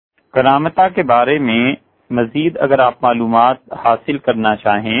کرامتہ کے بارے میں مزید اگر آپ معلومات حاصل کرنا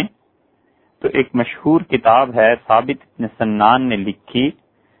چاہیں تو ایک مشہور کتاب ہے ثابت بن سنان نے لکھی،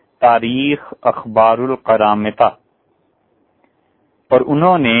 تاریخ اخبار القرامتہ، اور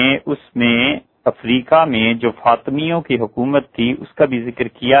انہوں نے اس میں افریقہ میں جو فاطمیوں کی حکومت تھی اس کا بھی ذکر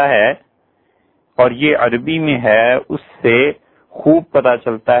کیا ہے، اور یہ عربی میں ہے۔ اس سے خوب پتہ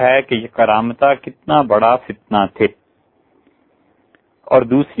چلتا ہے کہ یہ کرامتہ کتنا بڑا فتنہ تھے۔ اور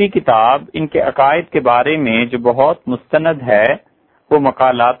دوسری کتاب ان کے عقائد کے بارے میں جو بہت مستند ہے وہ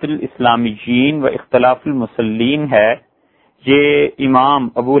مقالات الاسلامیین و اختلاف المسلین ہے۔ یہ امام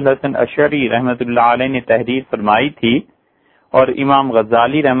ابو الحسن اشعری رحمۃ اللہ علیہ نے تحریر فرمائی تھی، اور امام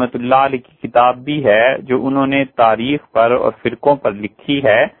غزالی رحمۃ اللہ علیہ کی کتاب بھی ہے جو انہوں نے تاریخ پر اور فرقوں پر لکھی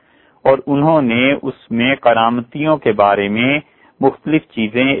ہے، اور انہوں نے اس میں کرامتیوں کے بارے میں مختلف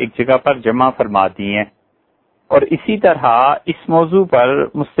چیزیں ایک جگہ پر جمع فرما دی ہیں۔ اور اسی طرح اس موضوع پر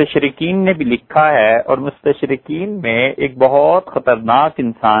مستشرقین نے بھی لکھا ہے، اور مستشرقین میں ایک بہت خطرناک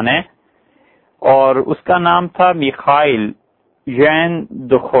انسان ہے، اور اس کا نام تھا میخائیل یین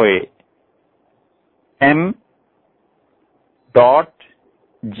دخوئے، M.J.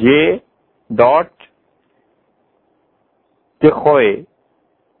 دخوئے،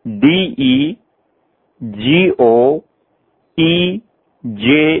 DEGOEJE۔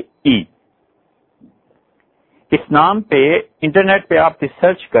 اس نام پہ انٹرنیٹ پہ آپ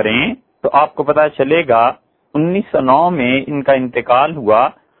ریسرچ کریں تو آپ کو پتا چلے گا 1909 میں ان کا انتقال ہوا،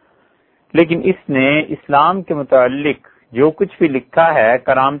 لیکن اس نے اسلام کے متعلق جو کچھ بھی لکھا ہے،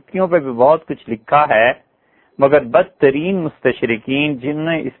 کرامتیوں پہ بھی بہت کچھ لکھا ہے، مگر بدترین مستشرقین جنہوں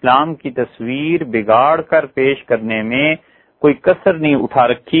نے اسلام کی تصویر بگاڑ کر پیش کرنے میں کوئی کسر نہیں اٹھا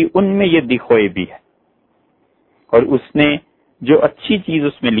رکھی، ان میں یہ دخوئے بھی ہے۔ اور اس نے جو اچھی چیز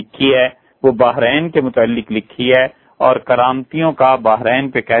اس میں لکھی ہے وہ بحرین کے متعلق لکھی ہے، اور کرامتیوں کا بحرین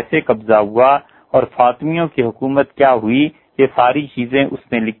پہ کیسے قبضہ ہوا اور فاطمیوں کی حکومت کیا ہوئی، یہ ساری چیزیں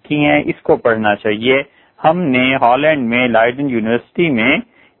اس نے لکھی ہیں۔ اس کو پڑھنا چاہیے۔ ہم نے ہالینڈ میں لائڈن یونیورسٹی میں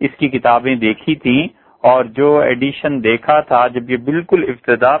اس کی کتابیں دیکھی تھیں، اور جو ایڈیشن دیکھا تھا جب یہ بالکل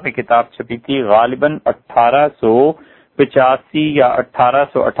ابتدا میں کتاب چھپی تھی، غالباً 1885 یا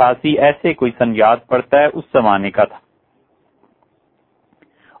 1888 ایسے کوئی سن یاد پڑتا ہے، اس زمانے کا تھا۔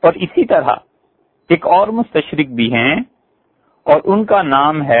 اور اسی طرح ایک اور مستشرق بھی ہیں، اور ان کا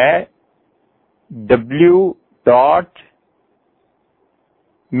نام ہے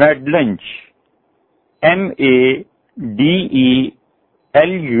W.میڈلنج، MADELUNG۔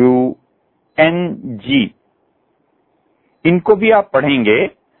 ان کو بھی آپ پڑھیں گے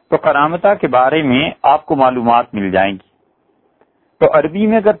تو کرامتہ کے بارے میں آپ کو معلومات مل جائیں گی۔ تو عربی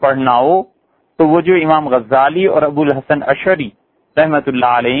میں اگر پڑھنا ہو تو وہ جو امام غزالی اور ابو الحسن اشعری رحمت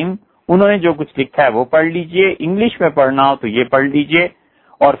اللہ علیہ انہوں نے جو کچھ لکھا ہے وہ پڑھ لیجئے، انگلش میں پڑھنا ہو تو یہ پڑھ لیجئے،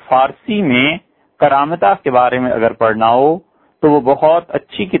 اور فارسی میں کرامتہ کے بارے میں اگر پڑھنا ہو تو وہ بہت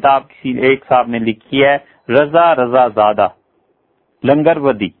اچھی کتاب کسی ایک صاحب نے لکھی ہے، رضا زادہ لنگر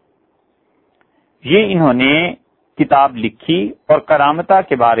ودی۔ یہ انہوں نے کتاب لکھی، اور کرامتہ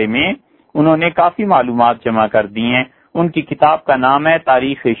کے بارے میں انہوں نے کافی معلومات جمع کر دی ہیں۔ ان کی کتاب کا نام ہے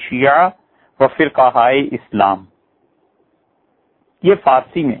تاریخ شیعہ و فرقہائے اسلام، یہ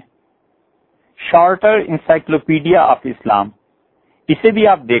فارسی میں، شارٹر انسائکلوپیڈیا آف اسلام، اسے بھی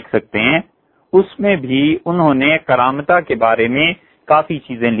آپ دیکھ سکتے ہیں۔ اس میں بھی انہوں نے کرامتہ کے بارے میں کافی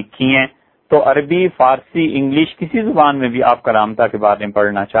چیزیں لکھی ہیں۔ تو عربی، فارسی، انگلش کسی زبان میں بھی آپ کرامتہ کے بارے میں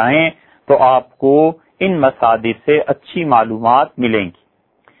پڑھنا چاہیں تو آپ کو ان مصادر سے اچھی معلومات ملیں گی۔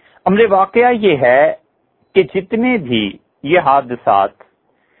 امر واقعہ یہ ہے کہ جتنے بھی یہ حادثات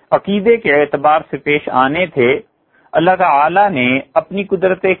عقیدے کے اعتبار سے پیش آنے تھے، اللہ تعالی نے اپنی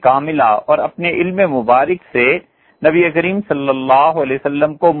قدرت کاملہ اور اپنے علم مبارک سے نبی کریم صلی اللہ علیہ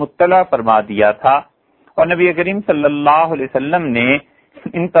وسلم کو مطلع فرما دیا تھا، اور نبی کریم صلی اللہ علیہ وسلم نے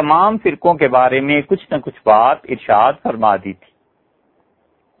ان تمام فرقوں کے بارے میں کچھ نہ کچھ بات ارشاد فرما دی تھی۔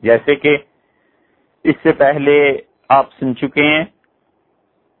 جیسے کہ اس سے پہلے آپ سن چکے ہیں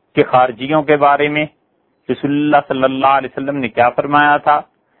کہ خارجیوں کے بارے میں رسول اللہ صلی اللہ علیہ وسلم نے کیا فرمایا تھا،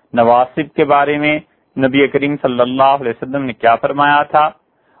 نواصب کے بارے میں نبی کریم صلی اللہ علیہ وسلم نے کیا فرمایا تھا،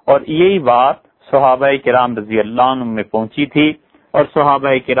 اور یہی بات صحابہ کرام رضی اللہ عنہم میں پہنچی تھی، اور صحابہ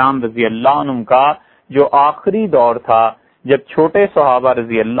کرام رضی اللہ عنہم کا جو آخری دور تھا جب چھوٹے صحابہ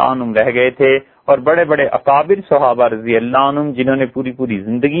رضی اللہ عنہم رہ گئے تھے، اور بڑے بڑے اکابر صحابہ رضی اللہ عنہم جنہوں نے پوری پوری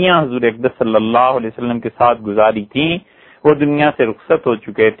زندگیاں حضور اقدس صلی اللہ علیہ وسلم کے ساتھ گزاری تھیں، وہ دنیا سے رخصت ہو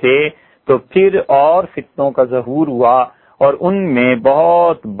چکے تھے، تو پھر اور فتنوں کا ظہور ہوا، اور ان میں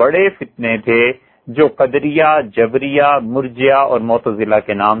بہت بڑے فتنے تھے جو قدریہ، جبریہ، مرجیہ اور معتزلہ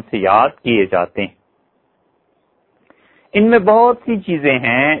کے نام سے یاد کیے جاتے ہیں۔ ان میں بہت سی چیزیں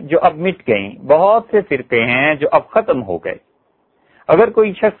ہیں جو اب مٹ گئیں، بہت سے فرقے ہیں جو اب ختم ہو گئے۔ اگر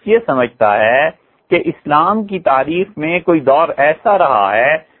کوئی شخص یہ سمجھتا ہے کہ اسلام کی تاریخ میں کوئی دور ایسا رہا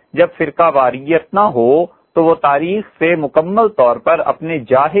ہے جب فرقہ واریت نہ ہو، تو وہ تاریخ سے مکمل طور پر اپنے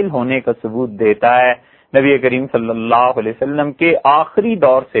جاہل ہونے کا ثبوت دیتا ہے۔ نبی کریم صلی اللہ علیہ وسلم کے آخری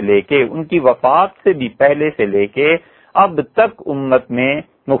دور سے لے کے ان کی وفات سے بھی پہلے سے لے کے اب تک امت میں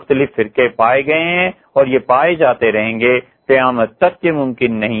مختلف فرقے پائے گئے ہیں، اور یہ پائے جاتے رہیں گے قیامت تک۔ یہ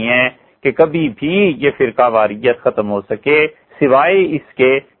ممکن نہیں ہے کہ کبھی بھی یہ فرقہ واریت ختم ہو سکے، سوائے اس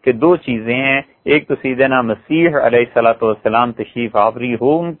کے کہ دو چیزیں ہیں، ایک تو سیدنا مسیح علیہ الصلوۃ والسلام تشریف آوری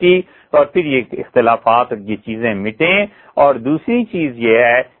ہو ان کی، اور پھر یہ اختلافات اور یہ چیزیں مٹیں، اور دوسری چیز یہ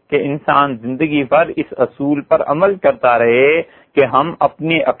ہے کہ انسان زندگی بھر اس اصول پر عمل کرتا رہے کہ ہم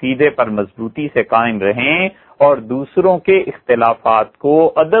اپنے عقیدے پر مضبوطی سے قائم رہیں اور دوسروں کے اختلافات کو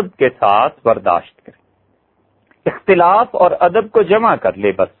ادب کے ساتھ برداشت کریں۔ اختلاف اور ادب کو جمع کر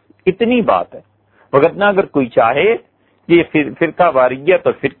لے، بس اتنی بات ہے۔ وگرنہ اگر کوئی چاہے کہ یہ فرقہ واریت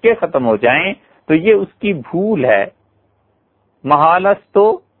اور فرقے ختم ہو جائیں تو یہ اس کی بھول ہے، محالستو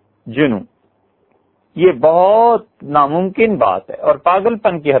جنو، یہ بہت ناممکن بات ہے اور پاگل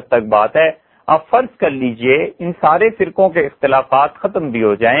پن کی حد تک بات ہے۔ آپ فرض کر لیجئے ان سارے فرقوں کے اختلافات ختم بھی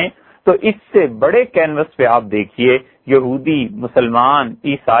ہو جائیں تو اس سے بڑے کینوس پہ آپ دیکھیے یہودی، مسلمان،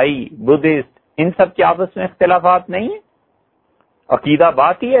 عیسائی، بدھسٹ، ان سب کے آپس میں اختلافات نہیں ہیں۔ عقیدہ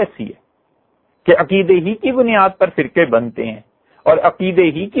بات ہی ایسی ہے کہ عقیدے ہی کی بنیاد پر فرقے بنتے ہیں اور عقیدے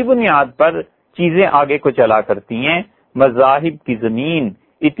ہی کی بنیاد پر چیزیں آگے کو چلا کرتی ہیں۔ مذاہب کی زمین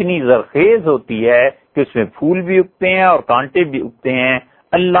اتنی زرخیز ہوتی ہے کہ اس میں پھول بھی اگتے ہیں اور کانٹے بھی اگتے ہیں۔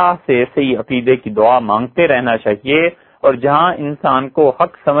 اللہ سے صحیح عقیدے کی دعا مانگتے رہنا چاہیے، اور جہاں انسان کو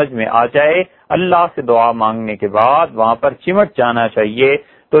حق سمجھ میں آ جائے اللہ سے دعا مانگنے کے بعد وہاں پر چمٹ جانا چاہیے۔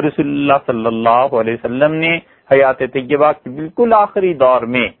 تو رسول اللہ صلی اللہ علیہ وسلم نے حیات طیبہ کے بالکل آخری دور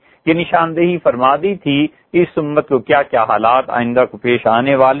میں یہ نشاندہی فرما دی تھی کہ اس امت کو کیا کیا حالات آئندہ کو پیش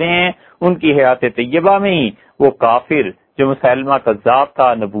آنے والے ہیں۔ ان کی حیات طیبہ میں ہی وہ کافر جو مسلمہ کذاب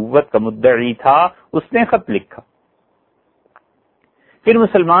تھا، نبوت کا مدعی تھا، اس نے خط لکھا۔ پھر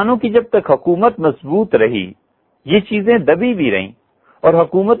مسلمانوں کی جب تک حکومت مضبوط رہی یہ چیزیں دبی بھی رہیں، اور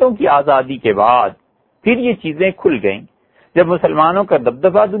حکومتوں کی آزادی کے بعد پھر یہ چیزیں کھل گئیں۔ جب مسلمانوں کا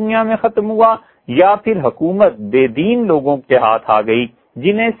دبدبہ دنیا میں ختم ہوا یا پھر حکومت بے دین لوگوں کے ہاتھ آ گئی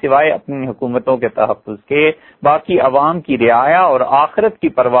جنہیں سوائے اپنی حکومتوں کے تحفظ کے باقی عوام کی رعایا اور آخرت کی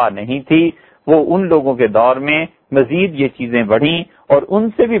پرواہ نہیں تھی، وہ ان لوگوں کے دور میں مزید یہ چیزیں بڑھیں، اور ان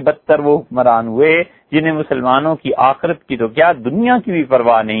سے بھی بدتر وہ حکمران ہوئے جنہیں مسلمانوں کی آخرت کی تو کیا دنیا کی بھی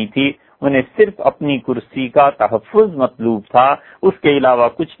پرواہ نہیں تھی، انہیں صرف اپنی کرسی کا تحفظ مطلوب تھا، اس کے علاوہ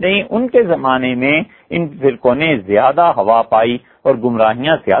کچھ نہیں۔ ان کے زمانے میں ان فرقوں نے زیادہ ہوا پائی اور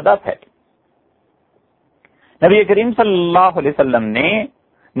گمراہیاں زیادہ پھیلی۔ نبی کریم صلی اللہ علیہ وسلم نے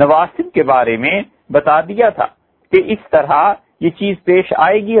نواسب کے بارے میں بتا دیا تھا کہ اس طرح یہ چیز پیش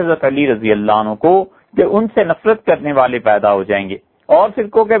آئے گی حضرت علی رضی اللہ عنہ کو کہ ان سے نفرت کرنے والے پیدا ہو جائیں گے، اور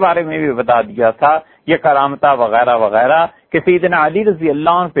فرقوں کے بارے میں بھی بتا دیا تھا یہ کرامتہ وغیرہ وغیرہ کہ سیدنا علی رضی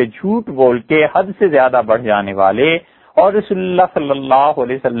اللہ عنہ پہ جھوٹ بول کے حد سے زیادہ بڑھ جانے والے، اور رسول اللہ صلی اللہ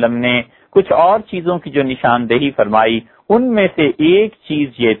علیہ وسلم نے کچھ اور چیزوں کی جو نشاندہی فرمائی ان میں سے ایک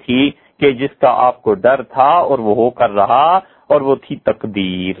چیز یہ تھی کہ جس کا آپ کو ڈر تھا اور وہ ہو کر رہا، اور وہ تھی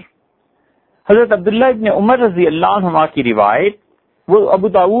تقدیر۔ حضرت عبداللہ ابن عمر رضی اللہ عنہما کی روایت وہ ابو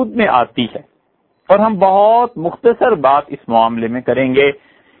داود میں آتی ہے، اور ہم بہت مختصر بات اس معاملے میں کریں گے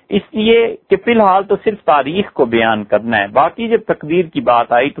اس لیے کہ فی الحال تو صرف تاریخ کو بیان کرنا ہے، باقی جب تقدیر کی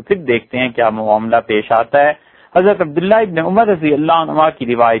بات آئی تو پھر دیکھتے ہیں کیا معاملہ پیش آتا ہے۔ حضرت عبداللہ ابن عمر رضی اللہ عنہما کی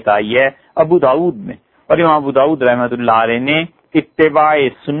روایت آئی ہے ابو داود میں، اور امام ابو داود رحمۃ اللہ علیہ نے اتباع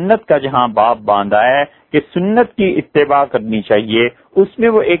سنت کا جہاں باب باندھا ہے کہ سنت کی اتباع کرنی چاہیے، اس میں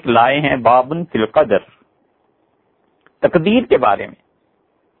وہ ایک لائے ہیں بابن فی القدر، تقدیر کے بارے میں،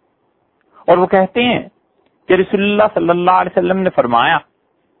 اور وہ کہتے ہیں کہ رسول اللہ صلی اللہ علیہ وسلم نے فرمایا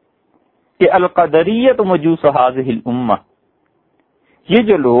کہ القدریت مجوس هذه الامہ، یہ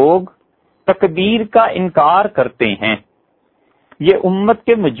جو لوگ تقدیر کا انکار کرتے ہیں یہ امت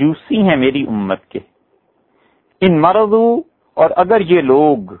کے مجوسی ہیں، میری امت کے۔ ان مرضو، اور اگر یہ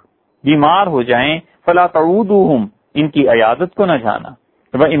لوگ بیمار ہو جائیں فلا تعودوہم، ان کی عیادت کو نہ جانا،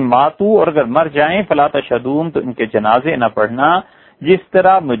 وَإِن ماتوا، اور اگر مر جائیں فلا تشہدوہم، تو ان کے جنازے نہ پڑھنا۔ جس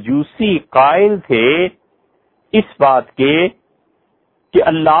طرح مجوسی قائل تھے اس بات کے کہ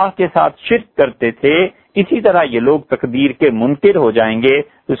اللہ کے ساتھ شرک کرتے تھے، اسی طرح یہ لوگ تقدیر کے منکر ہو جائیں گے۔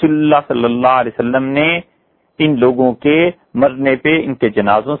 رسول اللہ صلی اللہ علیہ وسلم نے ان لوگوں کے مرنے پہ ان کے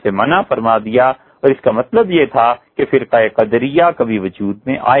جنازوں سے منع فرما دیا، اور اس کا مطلب یہ تھا کہ فرقہ قدریہ کبھی وجود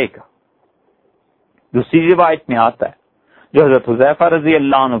میں آئے گا۔ دوسری روایت میں آتا ہے جو حضرت حذیفہ رضی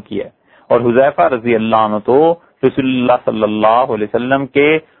اللہ عنہ کی ہے، اور حذیفہ رضی اللہ عنہ تو رسول اللہ صلی اللہ علیہ وسلم کے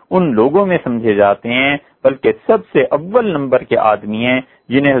ان لوگوں میں سمجھے جاتے ہیں، بلکہ سب سے اول نمبر کے آدمی ہیں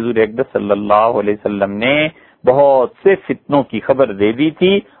جنہیں حضور اقدس صلی اللہ علیہ وسلم نے بہت سے فتنوں کی خبر دے دی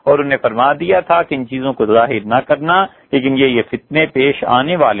تھی، اور انہیں فرما دیا تھا کہ ان چیزوں کو ظاہر نہ کرنا، لیکن یہ فتنے پیش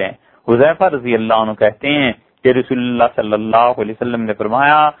آنے والے ہیں۔ حذیفہ رضی اللہ عنہ کہتے ہیں کہ رسول اللہ صلی اللہ علیہ وسلم نے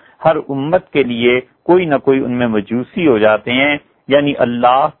فرمایا ہر امت کے لیے کوئی نہ کوئی ان میں مجوسی ہو جاتے ہیں، یعنی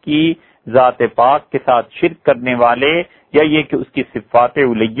اللہ کی ذات پاک کے ساتھ شرک کرنے والے، یا یہ کہ اس کی صفات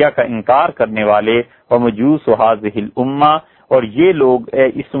علیہ کا انکار کرنے والے، ومجوس هذه الامہ، اور یہ لوگ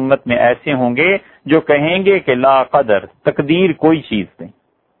اس امت میں ایسے ہوں گے جو کہیں گے کہ لا قدر، تقدیر کوئی چیز نہیں۔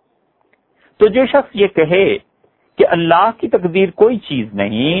 تو جو شخص یہ کہے کہ اللہ کی تقدیر کوئی چیز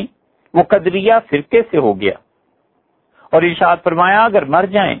نہیں، وہ قدریہ فرقے سے ہو گیا، اور ارشاد فرمایا اگر مر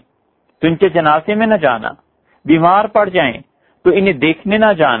جائیں تو ان کے جنازے میں نہ جانا، بیمار پڑ جائیں تو انہیں دیکھنے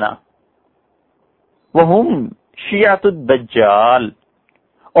نہ جانا، وہم شیعۃ الدجال،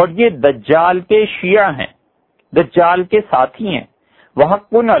 اور یہ دجال کے شیعہ ہیں، دجال کے ساتھی ہیں،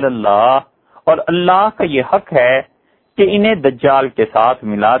 وحق علی اللہ، اور اللہ کا یہ حق ہے کہ انہیں دجال کے ساتھ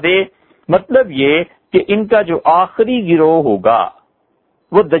ملا دے۔ مطلب یہ کہ ان کا جو آخری گروہ ہوگا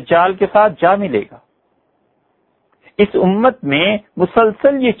وہ دجال کے ساتھ جا ملے گا۔ اس امت میں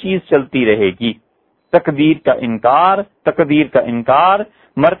مسلسل یہ چیز چلتی رہے گی، تقدیر کا انکار، تقدیر کا انکار،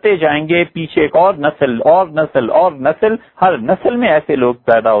 مرتے جائیں گے، پیچھے ایک اور نسل اور نسل اور نسل، ہر نسل میں ایسے لوگ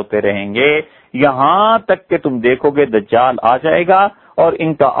پیدا ہوتے رہیں گے، یہاں تک کہ تم دیکھو گے دجال آ جائے گا اور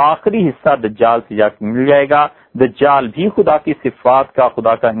ان کا آخری حصہ دجال سے جا کے مل جائے گا۔ دجال بھی خدا کی صفات کا،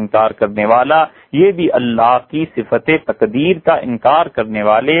 خدا کا انکار کرنے والا، یہ بھی اللہ کی صفت تقدیر کا انکار کرنے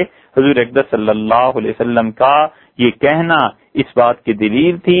والے۔ حضور اقدس صلی اللہ علیہ وسلم کا یہ کہنا اس بات کی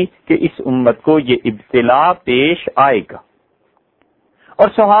دلیل تھی کہ اس امت کو یہ ابتلا پیش آئے گا، اور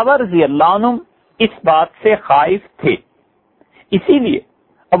صحابہ رضی اللہ عنہم اس بات سے خائف تھے۔ اسی لیے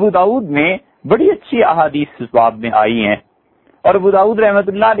ابو داؤد میں بڑی اچھی احادیث اس باب میں آئی ہیں، اور ابو داؤد رحمۃ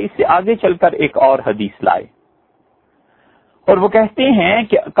اللہ علیہ اس سے آگے چل کر ایک اور حدیث لائے، اور وہ کہتے ہیں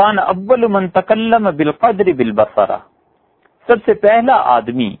کہ کان اول من تکلم بالقدر بالبصرہ، سب سے پہلا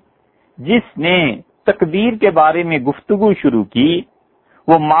آدمی جس نے تقدیر کے بارے میں گفتگو شروع کی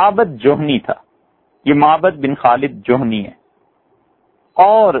وہ معبد جوہنی تھا۔ یہ معبد بن خالد جوہنی ہے،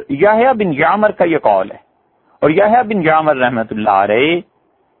 اور یحییٰ بن یعمر کا یہ قول ہے، اور یحییٰ بن یعمر رحمۃ اللہ علیہ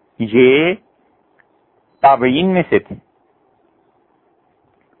یہ تابعین میں سے تھے۔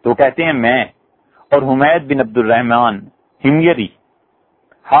 تو کہتے ہیں میں اور حمید بن عبد الرحمن ہمیری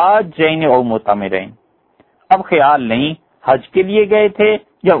حاج جین او معتمرین، اب خیال نہیں حج کے لیے گئے تھے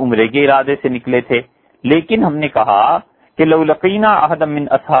یا عمرے کے ارادے سے نکلے تھے، لیکن ہم نے کہا کہ لو لقینا احد من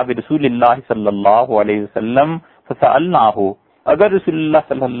اصحاب رسول اللہ صلی اللہ علیہ وسلم فسألناہ، اگر رسول اللہ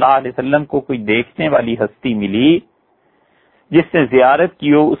صلی اللہ علیہ وسلم کو کوئی دیکھنے والی ہستی ملی جس نے زیارت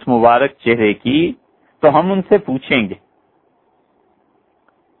کی ہو اس مبارک چہرے کی، تو ہم ان سے پوچھیں گے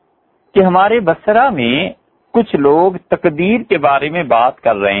کہ ہمارے بصرہ میں کچھ لوگ تقدیر کے بارے میں بات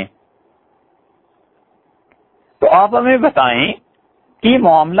کر رہے ہیں، تو آپ ہمیں بتائیں کہ یہ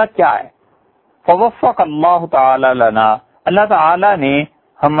معاملہ کیا ہے۔ فوفق اللہ تعالی لنا، اللہ تعالی نے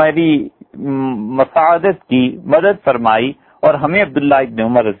ہماری مساعدت کی، مدد فرمائی، اور ہمیں عبداللہ ابن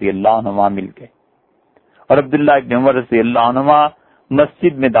عمر رضی اللہ عنہما مل گئے، اور عبداللہ ابن عمر رضی اللہ عنہما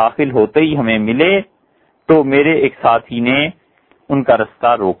مسجد میں داخل ہوتے ہی ہمیں ملے، تو میرے ایک ساتھی نے ان کا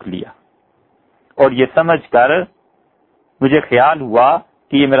رستہ روک لیا، اور یہ سمجھ کر مجھے خیال ہوا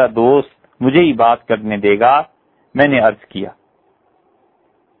کہ یہ میرا دوست مجھے ہی بات کرنے دے گا۔ میں نے عرض کیا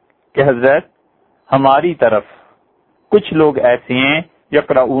کہ حضرت ہماری طرف کچھ لوگ ایسے ہیں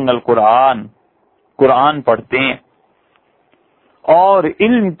یقرؤون القرآن، قرآن پڑھتے ہیں اور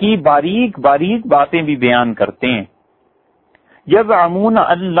علم کی باریک باریک باتیں بھی بیان کرتے ہیں، یزعمون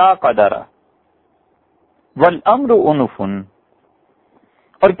اللہ قدر والامر انف،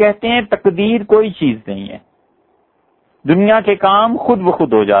 اور کہتے ہیں تقدیر کوئی چیز نہیں ہے، دنیا کے کام خود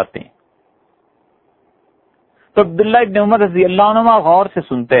بخود ہو جاتے ہیں۔ تو عبداللہ ابن عمر رضی اللہ عنہ غور سے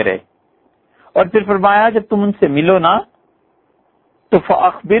سنتے رہے، اور پھر فرمایا جب تم ان سے ملو نا تو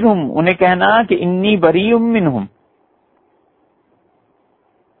فاخبرہم، انہیں کہنا کہ انی بریء منہم،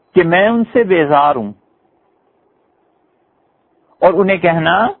 کہ میں ان سے بیزار ہوں، اور انہیں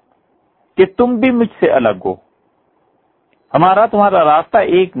کہنا کہ تم بھی مجھ سے الگ ہو، ہمارا تمہارا راستہ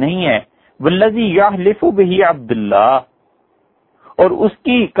ایک نہیں ہے۔ والذی یحلف بہ عبداللہ، اور اس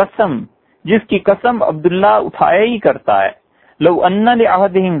کی قسم جس کی قسم عبداللہ اٹھایا ہی کرتا ہے، لو ان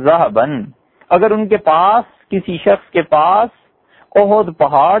لأحدہم ذہبا، اگر ان کے پاس کسی شخص کے پاس احد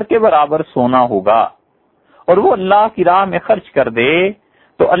پہاڑ کے برابر سونا ہوگا، اور وہ اللہ کی راہ میں خرچ کر دے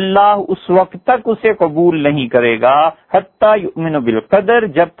تو اللہ اس وقت تک اسے قبول نہیں کرے گا حتی یؤمن بالقدر،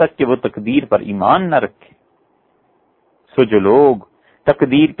 جب تک کہ وہ تقدیر پر ایمان نہ رکھے۔ سو جو لوگ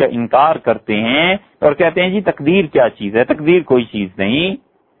تقدیر کا انکار کرتے ہیں اور کہتے ہیں جی تقدیر کیا چیز ہے، تقدیر کوئی چیز نہیں،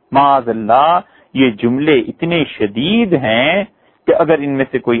 معاذ اللہ، یہ جملے اتنے شدید ہیں کہ اگر ان میں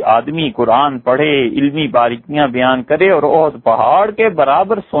سے کوئی آدمی قرآن پڑھے، علمی باریکیاں بیان کرے اور احد پہاڑ کے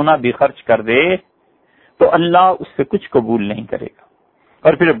برابر سونا بھی خرچ کر دے تو اللہ اس سے کچھ قبول نہیں کرے گا۔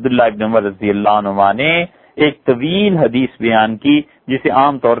 اور پھر عبداللہ ابن عمر رضی اللہ عنہ نے ایک طویل حدیث بیان کی جسے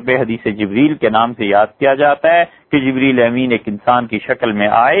عام طور پہ حدیث جبریل کے نام سے یاد کیا جاتا ہے کہ جبریل امین ایک انسان کی شکل میں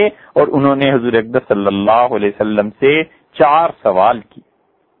آئے اور انہوں نے حضور اقدس صلی اللہ علیہ وسلم سے 4 سوال کی۔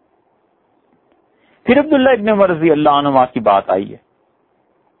 پھر عبداللہ ابن عمر رضی اللہ عنہ کی بات آئی ہے،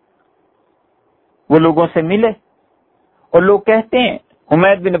 وہ لوگوں سے ملے اور لوگ کہتے ہیں،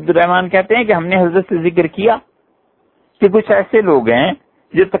 حمید بن عبد الرحمن کہتے ہیں کہ ہم نے حضرت سے ذکر کیا کہ کچھ ایسے لوگ ہیں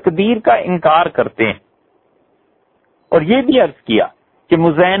جو تقدیر کا انکار کرتے ہیں، اور یہ بھی عرض کیا کہ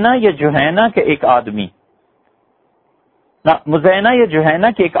مزینہ یا جوہینہ کے ایک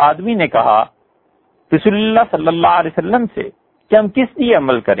آدمی نے کہا رسول اللہ صلی اللہ علیہ وسلم سے کہ ہم کس لیے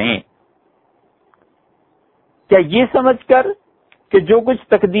عمل کریں، کیا یہ سمجھ کر کہ جو کچھ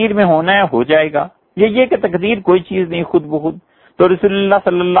تقدیر میں ہونا ہے ہو جائے گا، یہ کہ تقدیر کوئی چیز نہیں خود بخود؟ تو رسول اللہ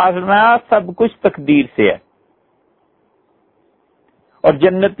صلی اللہ علیہ وسلم سب کچھ تقدیر سے ہے، اور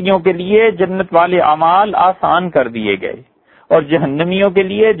جنتیوں کے لیے جنت والے اعمال آسان کر دیے گئے اور جہنمیوں کے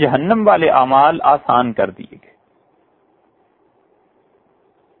لیے جہنم والے اعمال آسان کر دیے گئے۔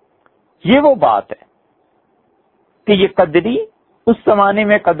 یہ وہ بات ہے کہ یہ قدری، اس زمانے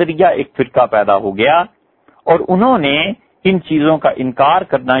میں قدریہ ایک فرقہ پیدا ہو گیا اور انہوں نے ان چیزوں کا انکار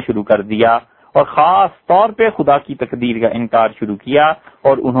کرنا شروع کر دیا اور خاص طور پہ خدا کی تقدیر کا انکار شروع کیا،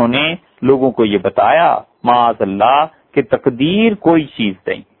 اور انہوں نے لوگوں کو یہ بتایا معاذ اللہ کہ تقدیر کوئی چیز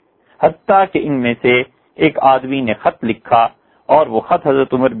نہیں، حتیٰ کہ ان میں سے ایک آدمی نے خط لکھا اور وہ خط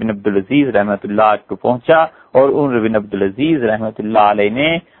حضرت عمر بن عبدالعزیز رحمۃ اللہ کو پہنچا، اور عمر بن عبدالعزیز رحمۃ اللہ علیہ نے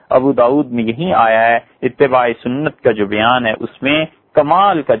ابو داؤد میں یہی آیا ہے اتباع سنت کا جو بیان ہے اس میں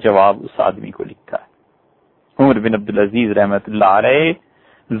کمال کا جواب اس آدمی کو لکھا ہے۔ عمر بن عبدالعزیز رحمۃ اللہ علیہ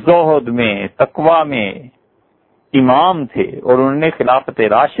زہد میں، تقوی میں امام تھے اور انہوں نے خلافت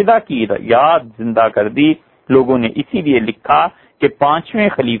راشدہ کی یاد زندہ کر دی۔ لوگوں نے اسی لیے لکھا کہ 5ویں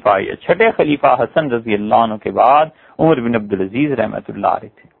خلیفہ یا 6 خلیفہ حسن رضی اللہ عنہ کے بعد عمر بن عبدالعزیز رحمۃ اللہ علیہ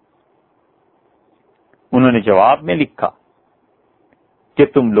تھے۔ انہوں نے جواب میں لکھا کہ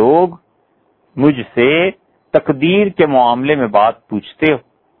تم لوگ مجھ سے تقدیر کے معاملے میں بات پوچھتے ہو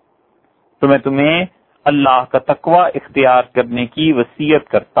تو میں تمہیں اللہ کا تقوی اختیار کرنے کی وصیت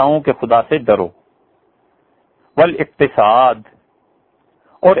کرتا ہوں کہ خدا سے ڈرو، والاقتصاد،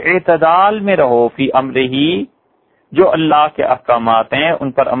 اور اعتدال میں رہو، فی امرہ، جو اللہ کے احکامات ہیں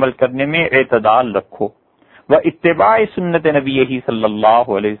ان پر عمل کرنے میں اعتدال رکھو، واتباع سنت نبیہ صلی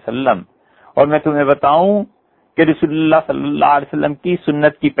اللہ علیہ وسلم، اور میں تمہیں بتاؤں کہ رسول اللہ صلی اللہ علیہ وسلم کی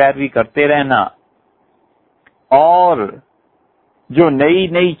سنت کی پیروی کرتے رہنا، اور جو نئی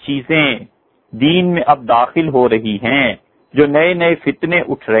نئی چیزیں دین میں اب داخل ہو رہی ہیں، جو نئے نئے فتنے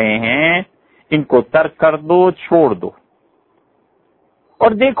اٹھ رہے ہیں، ان کو ترک کر دو، چھوڑ دو۔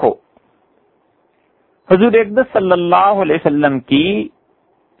 اور دیکھو حضور اقدس صلی اللہ علیہ وسلم کی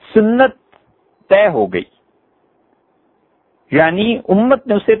سنت طے ہو گئی، یعنی امت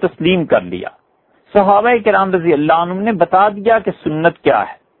نے اسے تسلیم کر لیا، صحابہ کرام رضی اللہ عنہم نے بتا دیا کہ سنت کیا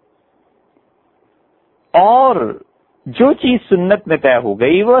ہے، اور جو چیز سنت میں طے ہو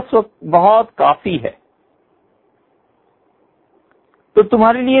گئی وہ اس وقت بہت کافی ہے۔ تو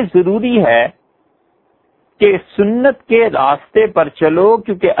تمہارے لیے ضروری ہے کہ سنت کے راستے پر چلو،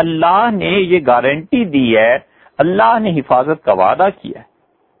 کیونکہ اللہ نے یہ گارنٹی دی ہے، اللہ نے حفاظت کا وعدہ کیا ہے،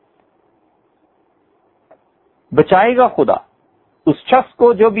 بچائے گا خدا اس شخص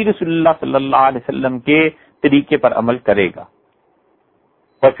کو جو بھی رسول اللہ صلی اللہ علیہ وسلم کے طریقے پر عمل کرے گا۔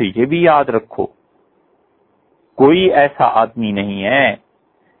 اور پھر یہ بھی یاد رکھو، کوئی ایسا آدمی نہیں ہے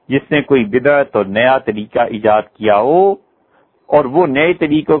جس نے کوئی بدعت اور نیا طریقہ ایجاد کیا ہو اور وہ نئے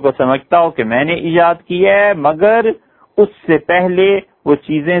طریقوں کو سمجھتا ہو کہ میں نے ایجاد کیا ہے، مگر اس سے پہلے وہ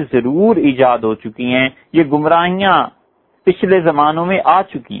چیزیں ضرور ایجاد ہو چکی ہیں، یہ گمراہیاں پچھلے زمانوں میں آ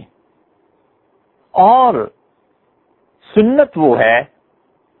چکی ہیں۔ اور سنت وہ ہے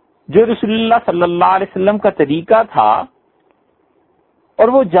جو رسول اللہ صلی اللہ علیہ وسلم کا طریقہ تھا، اور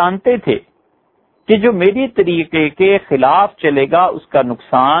وہ جانتے تھے کہ جو میری طریقے کے خلاف چلے گا اس کا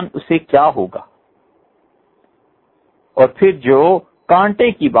نقصان اسے کیا ہوگا۔ اور پھر جو کانٹے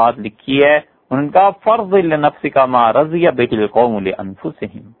کی بات لکھی ہے ان کا فرض لنفسک ما رضی بہ القوم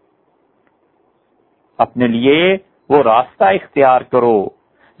لانفسہم، اپنے لیے وہ راستہ اختیار کرو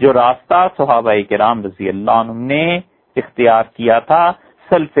جو راستہ صحابہ کرام رضی اللہ عنہم نے اختیار کیا تھا،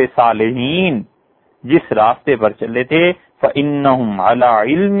 سلف صالحین جس راستے پر چلے تھے، فَإِنَّهُمْ عَلَى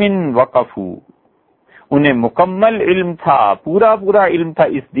عِلْمٍ وَقَفُوا، انہیں مکمل علم تھا، پورا علم تھا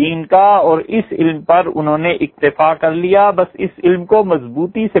اس دین کا، اور اس علم پر انہوں نے اکتفا کر لیا، بس اس علم کو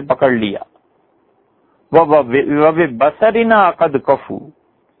مضبوطی سے پکڑ لیا۔ وَبِبَصَرِنَا قَدْ كَفُوا،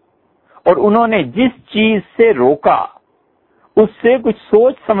 اور انہوں نے جس چیز سے روکا اس سے کچھ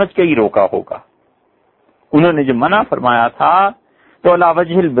سوچ سمجھ کے ہی روکا ہوگا۔ انہوں نے جو منع فرمایا تھا تو علی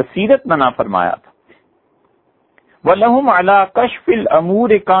وجہ البصیرت منع فرمایا تھا۔ وَلَهُمْ عَلَى كَشْفِ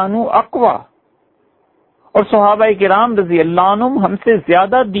الْأَمُورِ كَانُوا أَقْوَى، اور صحابہ کرام رضی اللہ عنہم ہم سے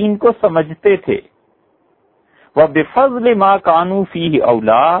زیادہ دین کو سمجھتے تھے۔ وَبِفَضْلِ مَا كَانُوا فِيهِ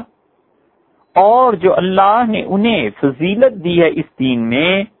أَوْلَى، اور جو اللہ نے انہیں فضیلت دی ہے اس دین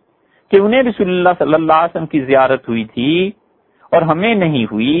میں کہ انہیں رسول اللہ صلی اللہ علیہ وسلم کی زیارت ہوئی تھی اور ہمیں نہیں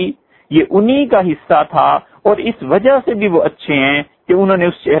ہوئی، یہ انہی کا حصہ تھا، اور اس وجہ سے بھی وہ اچھے ہیں کہ انہوں نے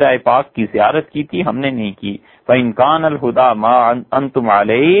اس چہرہ پاک کی زیارت کی تھی، ہم نے نہیں کی۔ فَإِنْ كَانَ الْهُدَى مَا أَنْتُمْ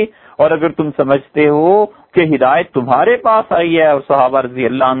عَلَيْهِ، اور اگر تم سمجھتے ہو کہ ہدایت تمہارے پاس آئی ہے اور صحابہ رضی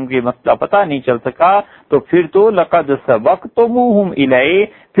اللہ عنہ کے مسئلہ پتہ نہیں چل سکا، تو پھر تو لَقَدْ سَبَقْتُمُوهُمْ إِلَيْهِ،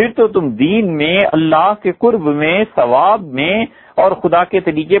 پھر تو تم دین میں، اللہ کے قرب میں، ثواب میں اور خدا کے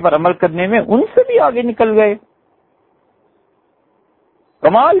طریقے پر عمل کرنے میں ان سے بھی آگے نکل گئے۔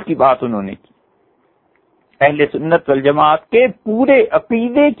 کمال کی بات انہوں نے کی۔ اہل سنت والجماعت کے پورے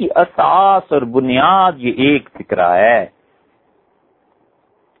عقیدے کی اساس اور بنیاد یہ ایک فکرہ ہے۔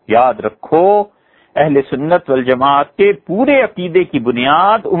 یاد رکھو، اہل سنت والجماعت کے پورے عقیدے کی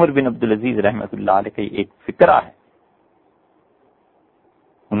بنیاد عمر بن عبدالعزیز رحمۃ اللہ علیہ کا ایک فکرہ ہے۔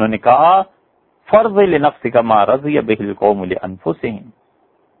 انہوں نے کہا فرض لنفسک ما رضی بہ القوم لانفسہم،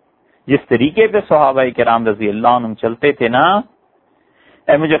 جس طریقے پہ صحابہ کرام رضی اللہ عنہم چلتے تھے نا،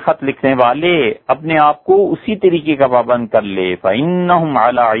 اے مجھے خط لکھنے والے اپنے آپ کو اسی طریقے کا پابند کر لے۔ فَإِنَّهُمْ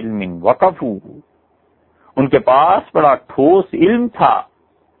عَلَى عِلْمٍ وَقَفُوا، ان کے پاس بڑا ٹھوس علم تھا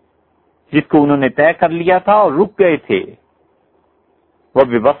جس کو انہوں نے طے کر لیا تھا اور رک گئے تھے۔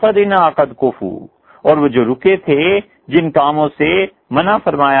 وَبِبَصَرِنَا قَدْ كَفُوا، اور وہ جو رکے تھے، جن کاموں سے منع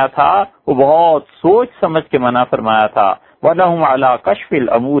فرمایا تھا وہ بہت سوچ سمجھ کے منع فرمایا تھا۔ وَلَهُمْ عَلَى كَشْفِ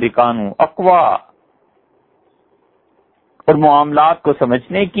الْأَمُورِ كَانُوا أَقْوَى، اور معاملات کو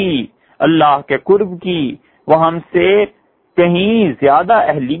سمجھنے کی، اللہ کے قرب کی، وہ ہم سے کہیں زیادہ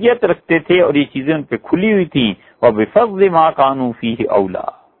اہلیت رکھتے تھے اور یہ چیزیں ان پہ کھلی ہوئی تھیں۔ وَبِفَضْلِ مَا كَانُوا فِيهِ أَوْلَى،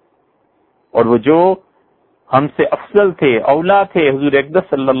 اور وہ جو ہم سے افضل تھے، اولا تھے، حضور اقدس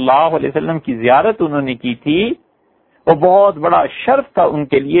صلی اللہ علیہ وسلم کی زیارت انہوں نے کی تھی، وہ بہت بڑا شرف تھا ان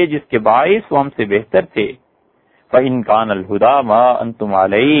کے لیے جس کے باعث وہ ہم سے بہتر تھے۔ فَإِنْ كَانَ الْهُدَى مَا أَنْتُمْ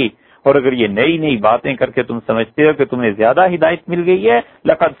عَلَيْهِ، اور اگر یہ نئی نئی باتیں کر کے تم سمجھتے ہو کہ تمہیں زیادہ ہدایت مل گئی ہے،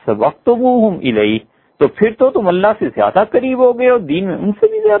 لَقَدْ سَبَقْتُمُوهُمْ إِلَيْهِ، تو پھر تو تم اللہ سے زیادہ قریب ہو گئے ہو، دین میں ان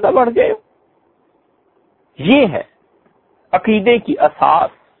سے بھی زیادہ بڑھ گئے ہو۔ یہ ہے عقیدے کی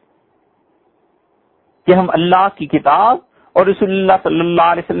اساس کہ ہم اللہ کی کتاب اور رسول اللہ صلی اللہ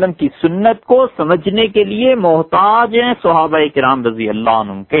علیہ وسلم کی سنت کو سمجھنے کے لیے محتاج ہیں صحابہ کرام رضی اللہ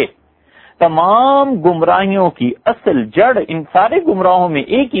عنہم کے۔ تمام گمراہیوں کی اصل جڑ ان سارے گمراہوں میں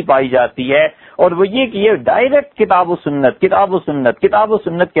ایک ہی پائی جاتی ہے، اور وہ یہ کہ یہ ڈائریکٹ کتاب و سنت کتاب و سنت کتاب و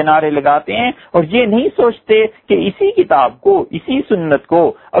سنت کے نعرے لگاتے ہیں، اور یہ نہیں سوچتے کہ اسی کتاب کو، اسی سنت کو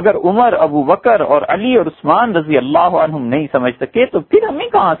اگر عمر، ابو بکر اور علی اور عثمان رضی اللہ عنہم نہیں سمجھ سکے تو پھر ہمیں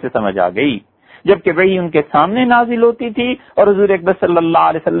کہاں سے سمجھ آ گئی، جبکہ وہی ان کے سامنے نازل ہوتی تھی اور حضور اکبر صلی اللہ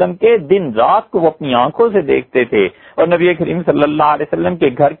علیہ وسلم کے دن رات کو وہ اپنی آنکھوں سے دیکھتے تھے، اور نبی کریم صلی اللہ علیہ وسلم کے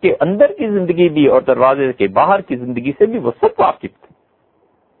گھر کے اندر کی زندگی بھی اور دروازے کے باہر کی زندگی سے بھی وہ سب واقف تھے،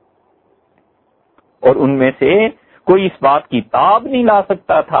 اور ان میں سے کوئی اس بات کی تاب نہیں لا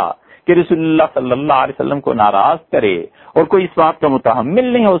سکتا تھا کہ رسول اللہ صلی اللہ علیہ وسلم کو ناراض کرے، اور کوئی اس بات کا متحمل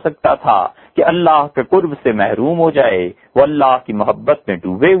نہیں ہو سکتا تھا کہ اللہ کے قرب سے محروم ہو جائے۔ وہ اللہ کی محبت میں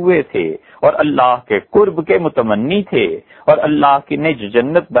ڈوبے ہوئے تھے اور اللہ کے قرب کے متمنی تھے، اور اللہ کی نے جو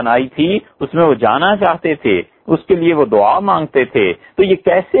جنت بنائی تھی اس میں وہ جانا چاہتے تھے، اس کے لیے وہ دعا مانگتے تھے۔ تو یہ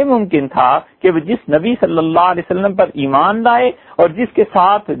کیسے ممکن تھا کہ وہ جس نبی صلی اللہ علیہ وسلم پر ایمان لائے اور جس کے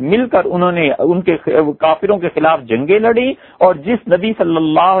ساتھ مل کر انہوں نے ان کے کافروں کے خلاف جنگیں لڑی، اور جس نبی صلی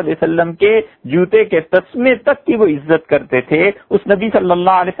اللہ علیہ وسلم کے جوتے کے تسمے تک کی وہ عزت کرتے تھے، اس نبی صلی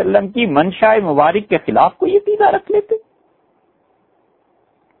اللہ علیہ وسلم کی منشاء مبارک کے خلاف کو یہ عقیدہ رکھ لیتے۔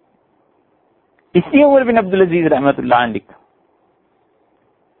 اس لیے عمر بن عبدالعزیز رحمۃ اللہ نے لکھا،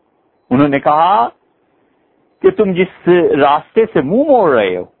 انہوں نے کہا کہ تم جس راستے سے منہ موڑ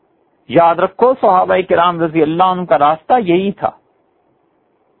رہے ہو، یاد رکھو صحابہ کرام رضی اللہ عنہ کا راستہ یہی تھا،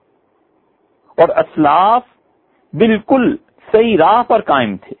 اور اسلاف بالکل صحیح راہ پر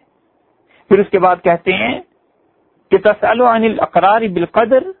قائم تھے. پھر اس کے بعد کہتے ہیں کہ تسأل عن الاقرار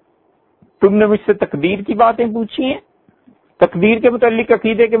بالقدر، تم نے مجھ سے تقدیر کی باتیں پوچھی ہیں، تقدیر کے متعلق،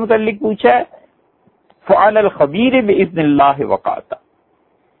 عقیدے کے متعلق پوچھا ہے. فعل الخبیر باذن اللہ وقاتا،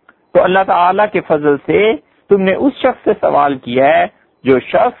 تو اللہ تعالی کے فضل سے تم نے اس شخص سے سوال کیا ہے جو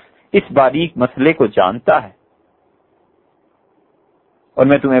شخص اس باریک مسئلے کو جانتا ہے. اور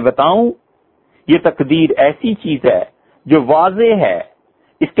میں تمہیں بتاؤں، یہ تقدیر ایسی چیز ہے جو واضح ہے،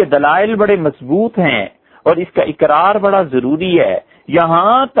 اس کے دلائل بڑے مضبوط ہیں اور اس کا اقرار بڑا ضروری ہے.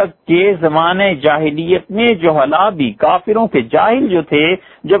 یہاں تک کہ زمانے جاہلیت میں جہلا بھی، کافروں کے جاہل جو تھے،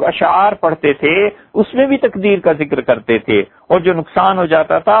 جب اشعار پڑھتے تھے اس میں بھی تقدیر کا ذکر کرتے تھے، اور جو نقصان ہو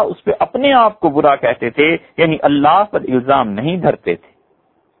جاتا تھا اس پہ اپنے آپ کو برا کہتے تھے، یعنی اللہ پر الزام نہیں دھرتے تھے.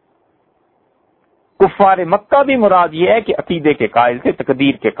 کفار مکہ بھی مراد یہ ہے کہ عقیدے کے قائل تھے،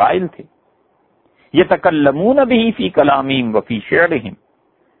 تقدیر کے قائل تھے. یتکلمون بہ فی کلامہم وفی شعرہم،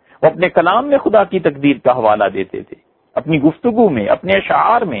 وہ اپنے کلام میں خدا کی تقدیر کا حوالہ دیتے تھے، اپنی گفتگو میں، اپنے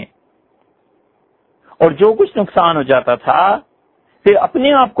اشعار میں. اور جو کچھ نقصان ہو جاتا تھا پھر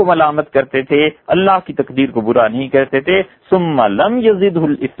اپنے آپ کو ملامت کرتے تھے، اللہ کی تقدیر کو برا نہیں کرتے تھے. ثم لم یزدہ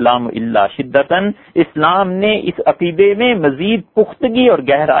الاسلام الا شدۃ، اسلام نے اس عقیدے میں مزید پختگی اور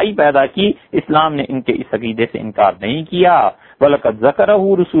گہرائی پیدا کی. اسلام نے ان کے اس عقیدے سے انکار نہیں کیا. وَلَقَدْ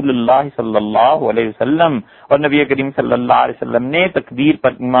ذَكَرَهُ رسول اللہ صلی اللہ علیہ وسلم، اور نبی کریم صلی اللہ علیہ وسلم نے تقدیر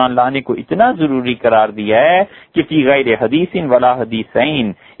پر ایمان لانے کو اتنا ضروری قرار دیا ہے کہ فی غیر حدیث ولا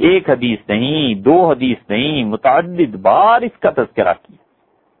حدیثین، ایک حدیث نہیں، دو حدیث نہیں، متعدد بار اس کا تذکرہ کیا.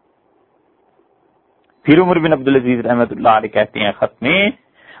 پھر عمر بن عبدالعزیز رحمۃ اللہ علیہ کہتے ہیں خط میں،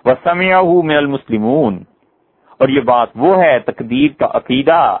 وَسَمِعَهُ مِنَ الْمُسْلِمُونَ، اور یہ بات وہ ہے تقدیر کا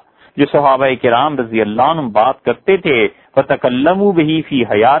عقیدہ جو صحابہ کرام رضی اللہ عنہ بات کرتے تھے. فَتَكَلَّمُوا بِهِ فِي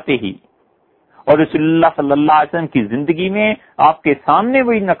حَيَاتِهِ، اور رسول اللہ صلی اللہ علیہ وسلم کی زندگی میں آپ کے سامنے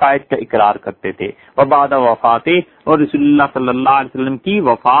وہی نقائص کا اقرار کرتے تھے. وبعد وفاتہ، اور رسول اللہ صلی اللہ علیہ وسلم کی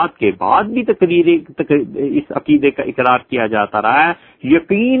وفات کے بعد بھی اس عقیدے کا اقرار کیا جاتا رہا ہے.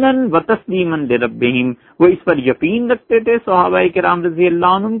 یقیناً وتسلیما لربہم، وہ اس پر یقین رکھتے تھے صحابہ کرام رضی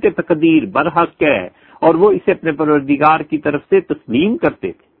اللہ عنہم کہ تقدیر برحق ہے، اور وہ اسے اپنے پروردگار کی طرف سے تسلیم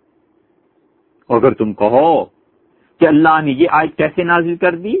کرتے تھے. اگر تم کہو کہ اللہ نے یہ آیت کیسے نازل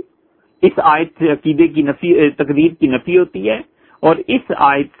کر دی، اس آیت سے عقیدے کی نفی، تقدیر کی نفی ہوتی ہے، اور اس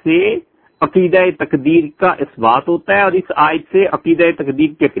آیت سے عقیدہ تقدیر کا اثبات ہوتا ہے، اور اس آیت سے عقیدہ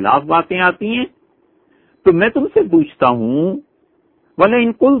تقدیر کے خلاف باتیں آتی ہیں، تو میں تم سے پوچھتا ہوں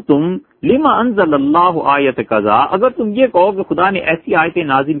وَلَئِن قُلْتُمْ لِمَا أَنزَلَ اللَّهُ آیَةَ كَذَا، اگر تم یہ کہو کہ خدا نے ایسی آیتیں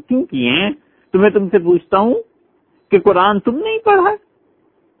نازل کیوں کی ہیں، تو میں تم سے پوچھتا ہوں کہ قرآن تم نہیں پڑھا؟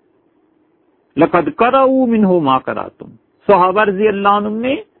 لَقَدْ قَرَأُوا مِنْهُ مَا قَرَأْتُمْ، صحابہ رضی اللہ عنہم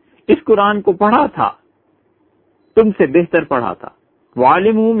نے اس قرآن کو پڑھا تھا، تم سے بہتر پڑھا تھا.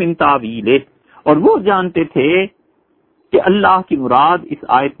 وَعَلِمُوا مِنْ تَأْوِيلِهِ، اور وہ جانتے تھے کہ اللہ کی مراد اس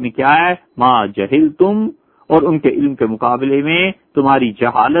آیت میں کیا ہے. مَا جَهِلْتُمْ، اور ان کے علم کے مقابلے میں تمہاری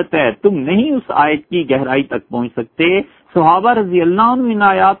جہالت ہے، تم نہیں اس آیت کی گہرائی تک پہنچ سکتے. صحابہ رضی اللہ عنہ ان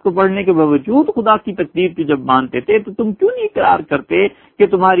آیات کو پڑھنے کے باوجود خدا کی تقدیر کو جب مانتے تھے تو تم کیوں نہیں اقرار کرتے کہ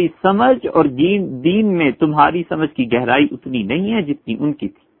تمہاری سمجھ اور دین میں تمہاری سمجھ کی گہرائی اتنی نہیں ہے جتنی ان کی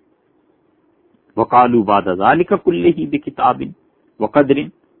تھی. وَقَالُوا بَعْدَ ذَلِكَ كُلِّهِ بِكِتَابٍ وَقَدْرٍ،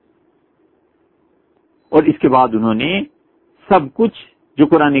 اور اس کے بعد انہوں نے سب کچھ جو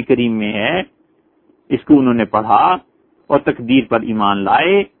قرآن کریم میں ہے اس کو انہوں نے پڑھا اور تقدیر پر ایمان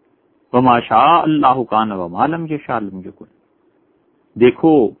لائے. وَمَا شَاءَ اللَّهُ كَانَ وَمَا لَمْ يَشَاء لَمْ يَكُنْ،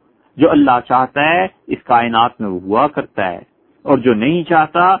 دیکھو جو اللہ چاہتا ہے اس کائنات میں وہ ہوا کرتا ہے، اور جو نہیں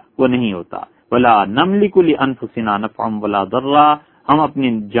چاہتا وہ نہیں ہوتا. وَلَا نَمْلِكُ لِأَنفُسِنَا نَفْعًا وَلَا ضَرًّا، ہم اپنی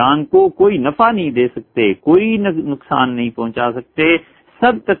جان کو کوئی نفع نہیں دے سکتے، کوئی نقصان نہیں پہنچا سکتے،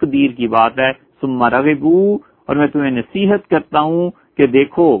 سب تقدیر کی بات ہے. ثُمَّ رَغِبُوا، اور میں تمہیں نصیحت کرتا ہوں کہ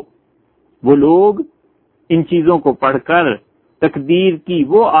دیکھو وہ لوگ ان چیزوں کو پڑھ کر تقدیر کی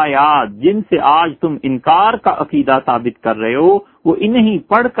وہ آیات جن سے آج تم انکار کا عقیدہ ثابت کر رہے ہو، وہ انہی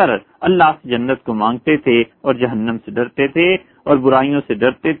پڑھ کر اللہ سے جنت کو مانگتے تھے اور جہنم سے ڈرتے تھے اور برائیوں سے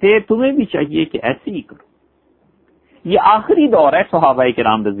ڈرتے تھے. تمہیں بھی چاہیے کہ ایسے ہی کرو. یہ آخری دور ہے صحابہ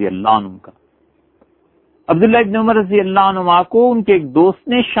کرام رضی اللہ عنہ کا. عبداللہ ابن عمر رضی اللہ عنہ کو ان کے ایک دوست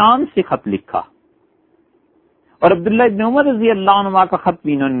نے شام سے خط لکھا، اور عبداللہ ابن عمر رضی اللہ عنہ کا خط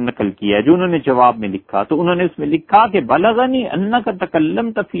بھی انہوں نے نقل کیا ہے جو انہوں نے جواب میں لکھا. تو انہوں نے اس میں لکھا کہ بلغنی انک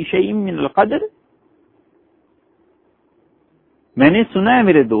تکلمت فی شیء من القدر، میں نے سنا ہے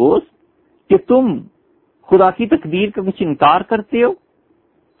میرے دوست کہ تم خدا کی تقدیر کا کچھ انکار کرتے ہو.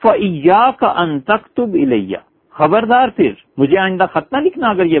 فإیاک ان تکتب الی، خبردار پھر مجھے آئندہ خط نہ لکھنا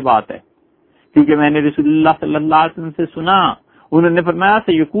اگر یہ بات ہے، کیونکہ میں نے رسول اللہ صلی اللہ علیہ وسلم سے سنا، انہوں نے فرمایا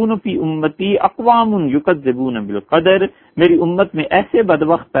سیکون فی امتی اقوام یکذبون بالقدر، میری امت میں ایسے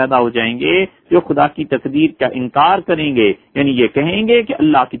بدبخت پیدا ہو جائیں گے جو خدا کی تقدیر کا انکار کریں گے، یعنی یہ کہیں گے کہ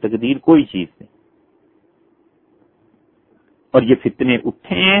اللہ کی تقدیر کوئی چیز نہیں۔ اور یہ فتنے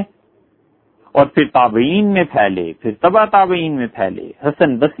اٹھے ہیں اور پھر تابعین میں پھیلے، پھر تبع تابعین میں پھیلے۔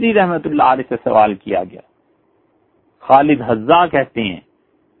 حسن بصری رحمت اللہ علیہ سے سوال کیا گیا، خالد حذا کہتے ہیں،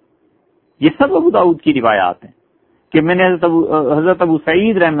 یہ سب ابو داؤد کی روایات ہیں کہ میں نے حضرت ابو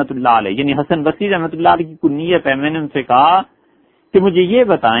سعید رحمت اللہ علیہ یعنی حسن بصری رحمت اللہ علیہ کی کنیت ہے، میں نے ان سے کہا کہ مجھے یہ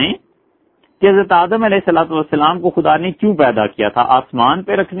بتائیں کہ حضرت آدم علیہ الصلوۃ والسلام کو خدا نے کیوں پیدا کیا تھا، آسمان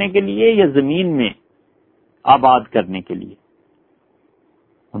پہ رکھنے کے لیے یا زمین میں آباد کرنے کے لیے؟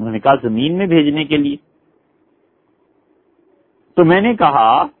 انہوں نے کہا زمین میں بھیجنے کے لیے۔ تو میں نے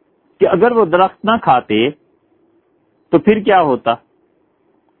کہا کہ اگر وہ درخت نہ کھاتے تو پھر کیا ہوتا؟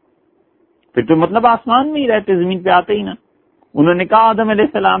 پھر تو مطلب آسمان میں ہی رہتے، زمین پہ آتے ہی نا۔ انہوں نے کہا آدم علیہ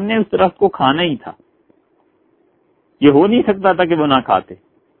السلام نے اس درخت کو کھانا ہی تھا، یہ ہو نہیں سکتا تھا کہ وہ نہ کھاتے۔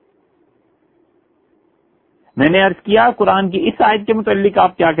 میں نے عرض کیا قرآن کی اس آیت کے متعلق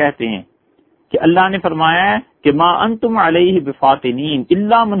آپ کیا کہتے ہیں کہ اللہ نے فرمایا ہے کہ ما انتم علیہ بفاتنین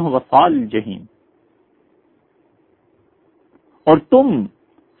الا من هو صال الجحیم، اور تم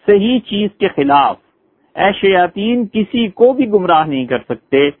صحیح چیز کے خلاف اے شیاطین کسی کو بھی گمراہ نہیں کر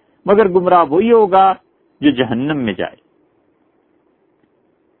سکتے مگر گمراہ وہی ہوگا جو جہنم میں جائے۔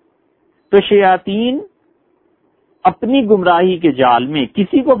 تو شیاطین اپنی گمراہی کے جال میں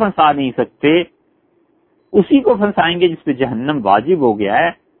کسی کو پھنسا نہیں سکتے، اسی کو پھنسائیں گے جس پہ جہنم واجب ہو گیا ہے۔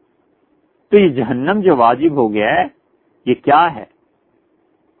 تو یہ جہنم جو واجب ہو گیا ہے یہ کیا ہے؟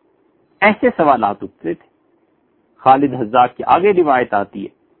 ایسے سوالات اٹھتے تھے۔ خالد حذا کی آگے روایت آتی ہے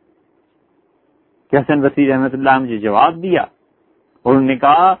کہ حسن بصری رحمت اللہ نے مجھے جواب دیا اور انہوں نے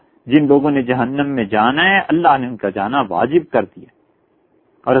کہا جن لوگوں نے جہنم میں جانا ہے اللہ نے ان کا جانا واجب کر دیا۔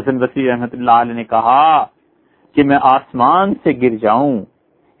 اور حسن بصری رحمت اللہ علیہ نے کہا کہ میں آسمان سے گر جاؤں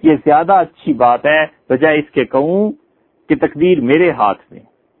یہ زیادہ اچھی بات ہے بجائے اس کے کہوں کہ تقدیر میرے ہاتھ میں۔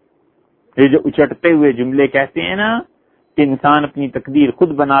 یہ جو اچٹتے ہوئے جملے کہتے ہیں نا کہ انسان اپنی تقدیر خود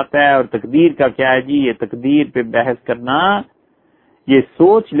بناتا ہے، اور تقدیر کا کیا ہے جی، یہ تقدیر پہ بحث کرنا، یہ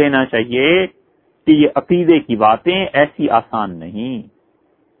سوچ لینا چاہیے کہ یہ عقیدے کی باتیں ایسی آسان نہیں۔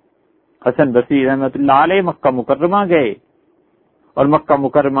 حسن بصری رحمت اللہ علیہ مکہ مکرمہ گئے اور مکہ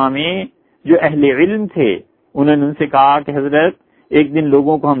مکرمہ میں جو اہل علم تھے انہوں نے ان سے کہا کہ حضرت ایک دن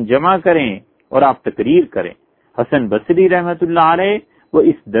لوگوں کو ہم جمع کریں اور آپ تقریر کریں۔ حسن بصری رحمت اللہ علیہ وہ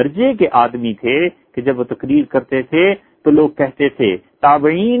اس درجے کے آدمی تھے کہ جب وہ تقریر کرتے تھے تو لوگ کہتے تھے،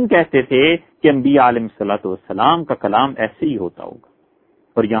 تابعین کہتے تھے کہ انبیاء علیہ الصلوۃ والسلام کا کلام ایسے ہی ہوتا ہوگا۔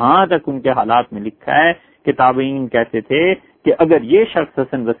 اور یہاں تک ان کے حالات میں لکھا ہے کہ تابعین کہتے تھے کہ اگر یہ شخص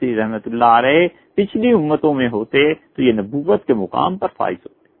حسن بصری رحمت اللہ علیہ پچھلی امتوں میں ہوتے تو یہ نبوت کے مقام پر فائز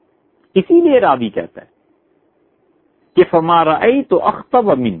ہوتے۔ اسی لیے راوی کہتا ہے کہ فما رأیت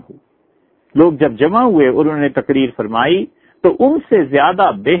اخطب منہ، لوگ جب جمع ہوئے اور انہوں نے تقریر فرمائی تو ان سے زیادہ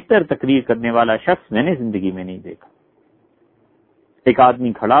بہتر تقریر کرنے والا شخص میں نے زندگی میں نہیں دیکھا۔ ایک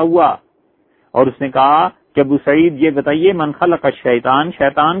آدمی کھڑا ہوا اور اس نے کہا کہ ابو سعید یہ بتائیے من خلق الشیطان،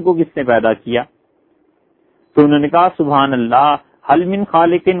 شیطان کو کس نے پیدا کیا؟ تو انہوں نے کہا سبحان اللہ، حل من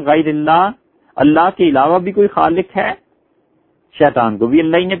خالق غیر اللہ، اللہ کے علاوہ بھی کوئی خالق ہے؟ شیطان کو بھی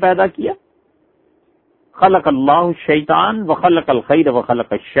اللہ ہی نے پیدا کیا۔ خلق اللہ الشیطان وخلق الخیر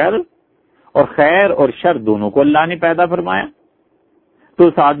وخلق الشر، اور خیر اور شر دونوں کو اللہ نے پیدا فرمایا۔ تو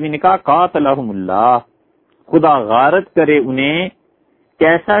اس آدمی نے کہا قاتلہم اللہ، خدا غارت کرے انہیں،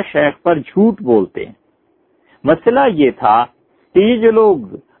 کیسا شیخ پر جھوٹ بولتے ہیں۔ مسئلہ یہ تھا کہ یہ جو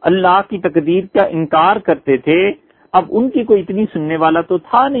لوگ اللہ کی تقدیر کا انکار کرتے تھے اب ان کی کوئی اتنی سننے والا تو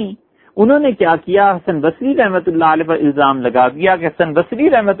تھا نہیں۔ انہوں نے کیا کیا، حسن بصری رحمت اللہ علیہ پر الزام لگا دیا کہ حسن بصری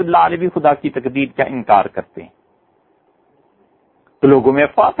رحمت اللہ علیہ بھی خدا کی تقدیر کا انکار کرتے ہیں۔ تو لوگوں میں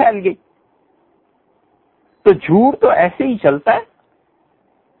افواہ پھیل گئی۔ تو جھوٹ تو ایسے ہی چلتا ہے،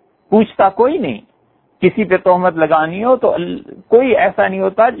 پوچھتا کوئی نہیں۔ کسی پہ تہمت لگانی ہو تو کوئی ایسا نہیں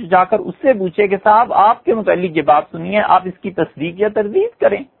ہوتا جو جا کر اس سے پوچھے کہ صاحب آپ کے متعلق یہ بات سنی ہے، آپ اس کی تصدیق یا تردید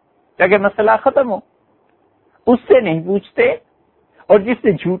کریں تاکہ مسئلہ ختم ہو۔ اس سے نہیں پوچھتے، اور جس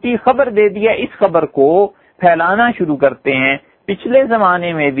نے جھوٹی خبر دے دیا اس خبر کو پھیلانا شروع کرتے ہیں۔ پچھلے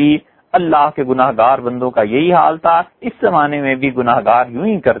زمانے میں بھی اللہ کے گناہ گار بندوں کا یہی حال تھا، اس زمانے میں بھی گناہ گار یوں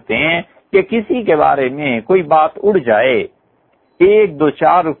ہی کرتے ہیں کہ کسی کے بارے میں کوئی بات اڑ جائے، 1 2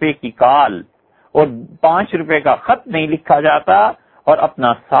 4 روپے کی کال اور 5 روپے کا خط نہیں لکھا جاتا اور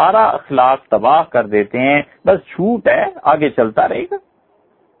اپنا سارا اخلاق تباہ کر دیتے ہیں، بس جھوٹ ہے آگے چلتا رہے گا۔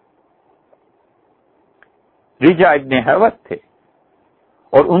 رجا ابن حیوت تھے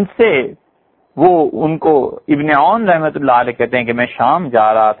اور ان سے وہ ان کو ابن عون رحمت اللہ علیہ کہتے ہیں کہ میں شام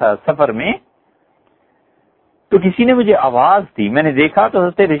جا رہا تھا سفر میں، تو کسی نے مجھے آواز دی، میں نے دیکھا تو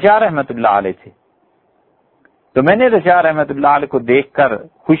حضرت رجا رحمت اللہ علیہ تھے، تو میں نے رجا رحمت اللہ علیہ کو دیکھ کر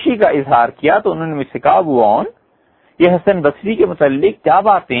خوشی کا اظہار کیا، تو انہوں نے مجھ سے کہا ابو عون یہ حسن بصری کے متعلق کیا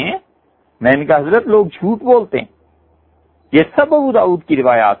باتیں ہیں؟ میں نے کہا حضرت لوگ جھوٹ بولتے ہیں، یہ سب ابو داؤد کی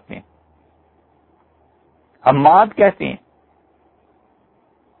روایات میں۔ حماد کہتے ہیں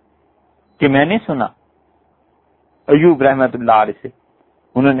کہ میں نے سنا ایوب رحمت اللہ علیہ سے،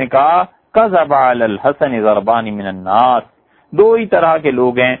 انہوں نے کہا کذب علی الحسن ضربان من الناس، دو ہی طرح کے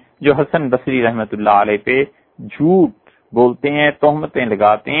لوگ ہیں جو حسن بصری رحمت اللہ علیہ پہ جھوٹ بولتے ہیں، تہمتیں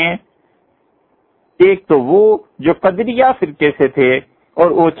لگاتے ہیں۔ ایک تو وہ جو قدریہ فرقے سے تھے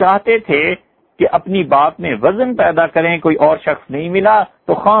اور وہ چاہتے تھے کہ اپنی بات میں وزن پیدا کریں، کوئی اور شخص نہیں ملا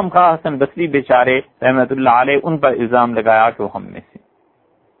تو خام خواہ حسن بصری بیچارے رحمت اللہ علیہ ان پر الزام لگایا کہ وہ ہم میں سے۔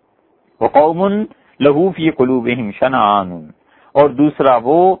 وقوم لہو فی قلوبہم شنآن، اور دوسرا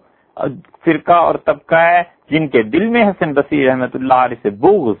وہ فرقہ اور طبقہ ہے جن کے دل میں حسن بصری رحمت اللہ علیہ سے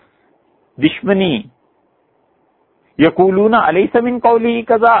بغض، دشمنی، یقولون الیس من قولہ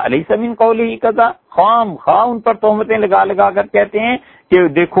کذا الیس من قولہ کذا، خام خواہ ان پر تہمتیں لگا لگا کر کہتے ہیں کہ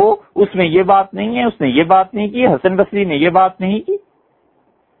دیکھو اس میں یہ بات نہیں ہے، اس نے یہ بات نہیں کی، حسن بصری نے یہ بات نہیں کی۔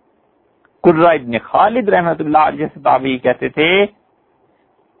 قرہ ابن خالد رحمت اللہ علیہ سے تابعی کہتے تھے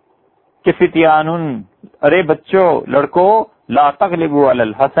کہ فتیان، ارے بچوں، لڑکوں، لا تغلبوا علی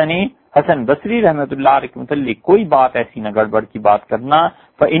الحسن، حسن بصری رحمت اللہ علیہ کے متعلق کوئی بات ایسی نہ گڑبڑ کی بات کرنا،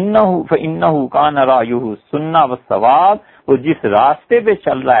 فإنہ کان رایہ السنہ والصواب، وہ جس راستے پہ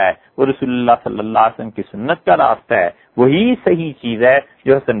چل رہا ہے وہ رسول اللہ صلی اللہ علیہ وسلم کی سنت کا راستہ ہے، وہی صحیح چیز ہے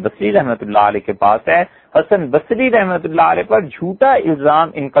جو حسن بصری رحمت اللہ علیہ کے پاس ہے۔ حسن بصری رحمت اللہ علیہ پر جھوٹا الزام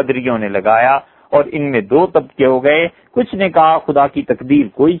ان قدریوں نے لگایا، اور ان میں دو طبقے ہو گئے، کچھ نے کہا خدا کی تقدیر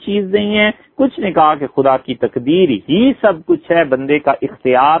کوئی چیز نہیں ہے، کچھ نے کہا کہ خدا کی تقدیر ہی سب کچھ ہے، بندے کا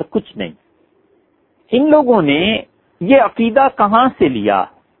اختیار کچھ نہیں۔ ان لوگوں نے یہ عقیدہ کہاں سے لیا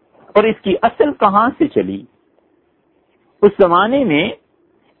اور اس کی اصل کہاں سے چلی؟ اس زمانے میں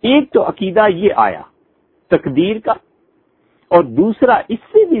ایک تو عقیدہ یہ آیا تقدیر کا، اور دوسرا اس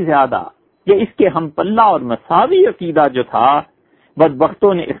سے بھی زیادہ یا اس کے ہم پلہ اور مساوی عقیدہ جو تھا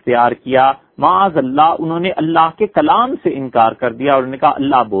بدبختوں نے اختیار کیا، معاذ اللہ، انہوں نے اللہ کے کلام سے انکار کر دیا اور انہوں نے کہا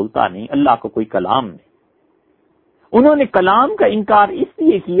اللہ بولتا نہیں، اللہ کو کوئی کلام نہیں۔ انہوں نے کلام کا انکار اس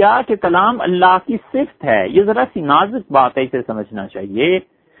لیے کیا کہ کلام اللہ کی صفت ہے۔ یہ ذرا سی نازک بات ہے، اسے سمجھنا چاہیے۔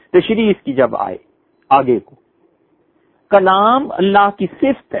 تشریح اس کی جب آئے آگے کو، کلام اللہ کی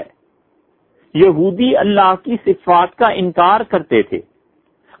صفت ہے، یہودی اللہ کی صفات کا انکار کرتے تھے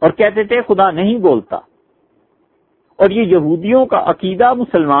اور کہتے تھے خدا نہیں بولتا، اور یہ یہودیوں کا عقیدہ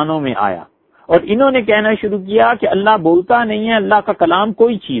مسلمانوں میں آیا اور انہوں نے کہنا شروع کیا کہ اللہ بولتا نہیں ہے، اللہ کا کلام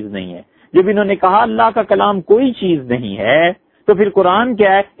کوئی چیز نہیں ہے۔ جب انہوں نے کہا اللہ کا کلام کوئی چیز نہیں ہے تو پھر قرآن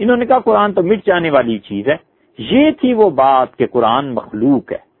کیا ہے؟ انہوں نے کہا قرآن تو مٹ جانے والی چیز ہے۔ یہ تھی وہ بات کہ قرآن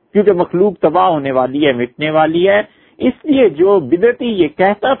مخلوق ہے، کیونکہ مخلوق تباہ ہونے والی ہے، مٹنے والی ہے۔ اس لیے جو بدعتی یہ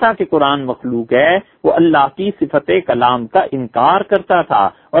کہتا تھا کہ قرآن مخلوق ہے وہ اللہ کی صفت کلام کا انکار کرتا تھا،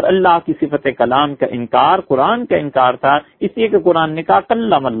 اور اللہ کی صفت کلام کا انکار قرآن کا انکار تھا، اس لیے کہ قرآن نے کہا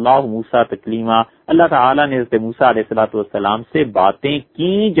کلم اللہ موسیٰ تکلیما، اللہ تعالیٰ نے حضرت موسیٰ علیہ الصلوۃ والسلام سے باتیں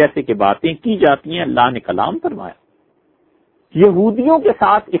کی جیسے کہ باتیں کی جاتی ہیں، اللہ نے کلام فرمایا۔ یہودیوں کے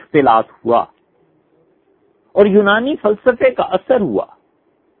ساتھ اختلاط ہوا اور یونانی فلسفے کا اثر ہوا،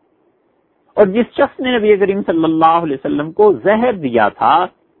 اور جس شخص نے نبی کریم صلی اللہ علیہ وسلم کو زہر دیا تھا،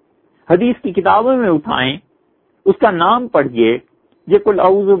 حدیث کی کتابوں میں اٹھائیں، اس کا نام پڑھیے، یہ قل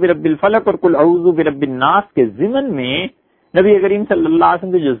اعوذ برب الفلق اور قل اعوذ برب الناس کے ضمن میں نبی کریم صلی اللہ علیہ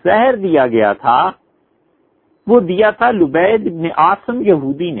وسلم کو جو زہر دیا گیا تھا وہ دیا تھا لبید ابن عاصم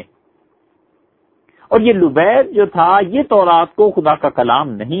یہودی نے، اور یہ لبید جو تھا یہ تورات کو خدا کا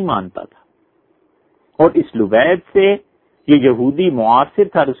کلام نہیں مانتا تھا، اور اس لبید سے یہ یہودی معاصر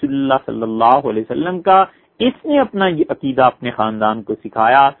تھا رسول اللہ صلی اللہ علیہ وسلم کا، اس نے اپنا یہ عقیدہ اپنے خاندان کو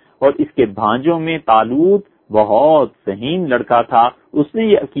سکھایا، اور اس کے بھانجوں میں طالوت بہت ذہین لڑکا تھا، اس نے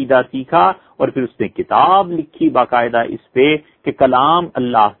یہ عقیدہ سیکھا اور پھر اس نے کتاب لکھی باقاعدہ اس پہ کہ کلام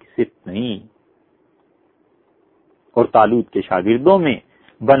اللہ کی صفت نہیں۔ اور طالوت کے شاگردوں میں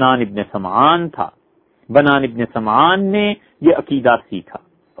بنان ابن سمعان تھا، بنان ابن سمعان نے یہ عقیدہ سیکھا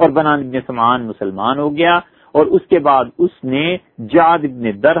اور بنان ابن سمعان مسلمان ہو گیا، اور اس کے بعد اس نے جعد ابن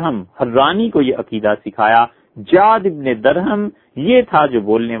درہم حرانی کو یہ عقیدہ سکھایا۔ جعد ابن درہم یہ تھا جو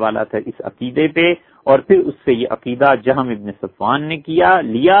بولنے والا تھا اس عقیدے پہ، اور پھر اس سے یہ عقیدہ جہم ابن صفوان نے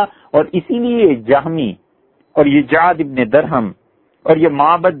لیا، اور اسی لیے جہمی اور یہ جعد ابن درہم اور یہ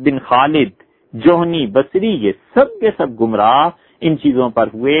معبد بن خالد جوہنی بصری یہ سب کے سب گمراہ ان چیزوں پر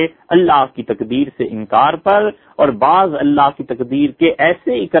ہوئے، اللہ کی تقدیر سے انکار پر، اور بعض اللہ کی تقدیر کے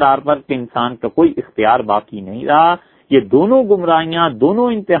ایسے اقرار پر کہ انسان کا کوئی اختیار باقی نہیں رہا۔ یہ دونوں گمراہیاں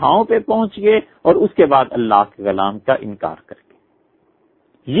دونوں انتہاؤں پہ پہنچ گئے، اور اس کے بعد اللہ کے کلام کا انکار کر کے۔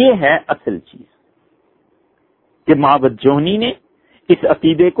 یہ ہے اصل چیز کہ معبد جوہنی نے اس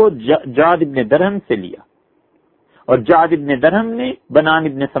عقیدے کو جعد ابن درہم سے لیا، اور جعد ابن درہم نے بنان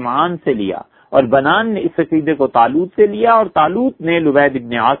ابن سمعان سے لیا، اور بنان نے اس عقیدے کو طالوت سے لیا، اور طالوت نے لبید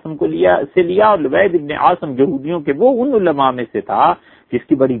ابن عاصم کو لیا، اور لبید ابن عاصم یہودیوں کے وہ ان علماء میں سے تھا جس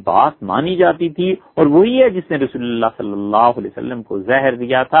کی بڑی بات مانی جاتی تھی، اور وہی ہے جس نے رسول اللہ صلی اللہ علیہ وسلم کو زہر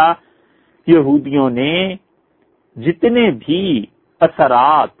دیا تھا۔ یہودیوں نے جتنے بھی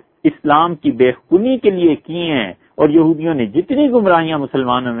اثرات اسلام کی بے خونی کے لیے کیے ہیں، اور یہودیوں نے جتنی گمراہیاں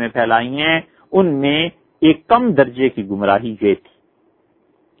مسلمانوں میں پھیلائی ہیں، ان میں ایک کم درجے کی گمراہی یہ تھی۔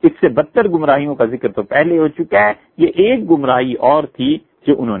 اس سے بدتر گمراہیوں کا ذکر تو پہلے ہو چکا ہے، یہ ایک گمراہی اور تھی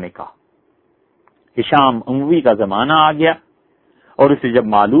جو انہوں نے کہا۔ ہشام اموی کا زمانہ آ گیا، اور اسے جب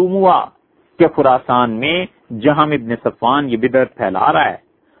معلوم ہوا کہ خراسان میں جہم ابن صفوان یہ بدعت پھیلا رہا ہے،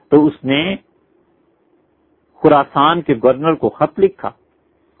 تو اس نے خراسان کے گورنر کو خط لکھا،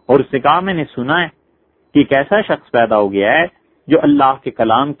 اور اس نے کہا میں نے سنا ہے کہ ایک ایسا شخص پیدا ہو گیا ہے جو اللہ کے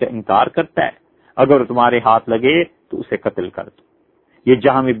کلام کا انکار کرتا ہے، اگر تمہارے ہاتھ لگے تو اسے قتل کر دو۔ یہ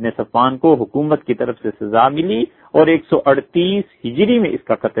جہم ابن صفوان کو حکومت کی طرف سے سزا ملی، اور 138 ہجری میں اس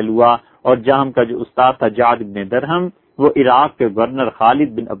کا قتل ہوا، اور جہم کا جو استاد تھا جعد ابن درہم، وہ عراق کے گورنر خالد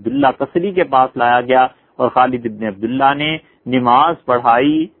بن عبداللہ قصری کے پاس لایا گیا، اور خالد بن عبداللہ نے نماز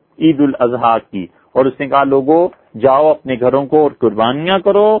پڑھائی عید الاضحیٰ کی، اور اس نے کہا لوگوں جاؤ اپنے گھروں کو اور قربانیاں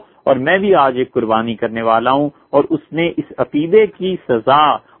کرو، اور میں بھی آج ایک قربانی کرنے والا ہوں۔ اور اس نے اس عقیدے کی سزا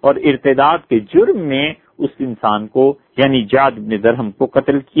اور ارتداد کے جرم میں اس انسان کو یعنی جعد بن درہم کو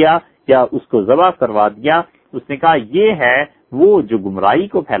قتل کیا یا اس کو ذبح کروا دیا۔ اس نے کہا یہ ہے وہ جو گمراہی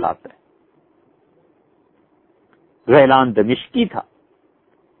کو پھیلاتا ہے۔ غیلان دمشقی تھا،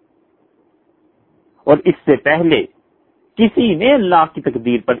 اور اس سے پہلے کسی نے اللہ کی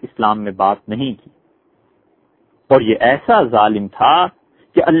تقدیر پر اسلام میں بات نہیں کی، اور یہ ایسا ظالم تھا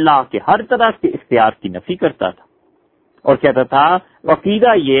کہ اللہ کے ہر طرح کے اختیار کی نفی کرتا تھا، اور کہتا تھا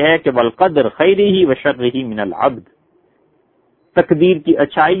عقیدہ یہ ہے کہ والقدر خیرہ و شرہ من العبد، تقدیر کی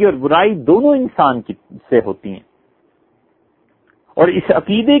اچھائی اور برائی دونوں انسان کی سے ہوتی ہیں، اور اس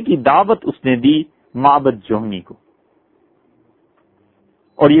عقیدے کی دعوت اس نے دی معبد جوہنی کو۔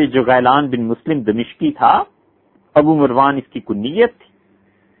 اور یہ جو غیلان بن مسلم دمشقی تھا، ابو مروان اس کی کنیت تھی،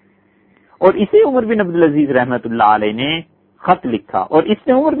 اور اسے عمر بن عبدالعزیز رحمت اللہ علیہ نے خط لکھا، اور اس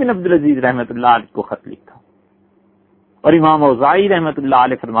نے عمر بن عبدالعزیز رحمت اللہ علیہ کو خط لکھا۔ اور امام اوزاعی رحمت اللہ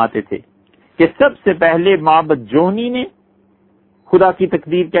علیہ فرماتے تھے کہ سب سے پہلے معبد جوہنی نے خدا کی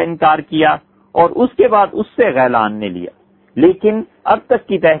تقدیر کا انکار کیا، اور اس کے بعد اس سے غیلان نے لیا، لیکن اب تک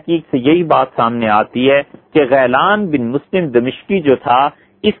کی تحقیق سے یہی بات سامنے آتی ہے کہ غیلان بن مسلم دمشقی جو تھا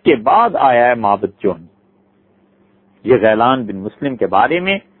اس کے بعد آیا ہے معبد جوہنی۔ یہ غیلان بن مسلم کے بارے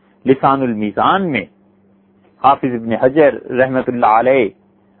میں لسان المیزان میں حافظ ابن حجر رحمت اللہ علیہ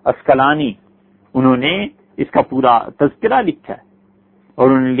اسقلانی انہوں نے اس کا پورا تذکرہ لکھا ہے، اور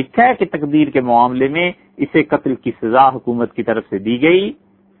انہوں نے لکھا ہے کہ تقدیر کے معاملے میں اسے قتل کی سزا حکومت کی طرف سے دی گئی،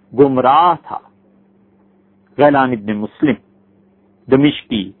 گمراہ تھا۔ غیلان ابن مسلم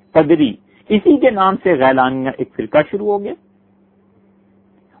دمشقی قدری، اسی کے نام سے غیلانیہ ایک فرقہ شروع ہو گیا۔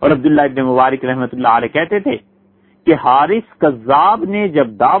 اور عبداللہ ابن مبارک رحمت اللہ علیہ کہتے تھے کہ حارث کذاب نے جب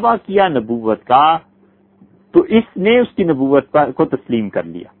دعویٰ کیا نبوت کا تو اس نے اس کی نبوت کو تسلیم کر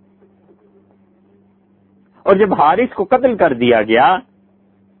لیا، اور جب حارث کو قتل کر دیا گیا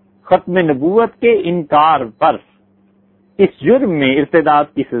ختم نبوت کے انکار پر اس جرم میں ارتداد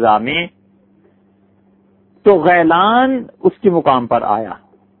کی سزا میں، تو غیلان اس کے مقام پر آیا،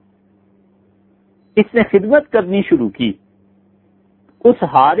 اس نے خدمت کرنی شروع کی اس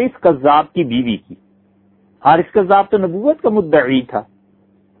حارث کذاب کی بیوی کی۔ حارث کذاب تو نبوت کا مدعی تھا،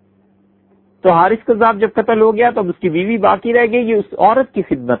 تو حارث کذاب جب قتل ہو گیا تو اب اس کی بیوی باقی رہ گئی، یہ اس عورت کی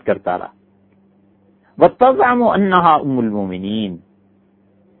خدمت کرتا رہا۔ وَتَزْعَمُ أَنَّهَا أُمُّ الْمُؤْمِنِينَ،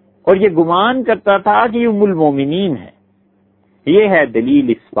 اور یہ گمان کرتا تھا کہ یہ ام المومنین ہے۔ یہ ہے دلیل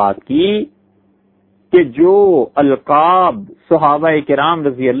اس بات کی کہ جو القاب صحابہ کرام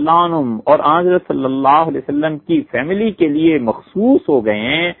رضی اللہ عنہم اور حضرت صلی اللہ علیہ وسلم کی فیملی کے لیے مخصوص ہو گئے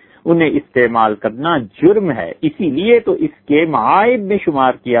ہیں، انہیں استعمال کرنا جرم ہے، اسی لیے تو اس کے معائب میں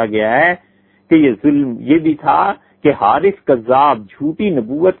شمار کیا گیا ہے کہ یہ ظلم یہ بھی تھا کہ حارث کذاب جھوٹی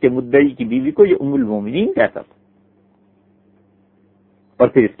نبوت کے مدعی کی بیوی کو یہ ام المومنین کہتا تھا۔ اور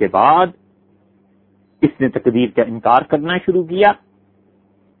پھر اس کے بعد اس نے تقدیر کا انکار کرنا شروع کیا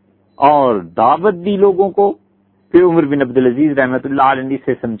اور دعوت دی لوگوں کو پھر عمر بن عبدالعزیز رحمۃ اللہ علیہ نے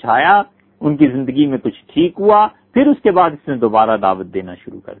اسے سمجھایا، ان کی زندگی میں کچھ ٹھیک ہوا، پھر اس کے بعد اس نے دوبارہ دعوت دینا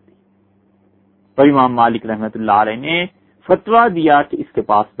شروع کر دی۔ اور امام مالک رحمۃ اللہ علیہ نے فتویٰ دیا کہ اس کے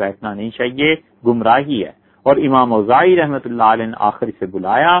پاس بیٹھنا نہیں چاہیے، گمراہی ہے، اور امام اوزاعی رحمۃ اللہ علیہ نے آخر سے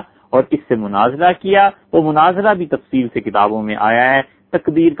بلایا اور اس سے مناظرہ کیا۔ وہ مناظرہ بھی تفصیل سے کتابوں میں آیا ہے۔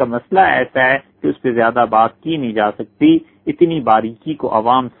 تقدیر کا مسئلہ ایسا ہے کہ اس پہ زیادہ بات کی نہیں جا سکتی، اتنی باریکی کو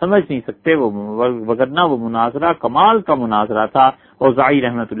عوام سمجھ نہیں سکتے، وگرنہ وہ مناظرہ کمال کا مناظرہ تھا۔ اوزاعی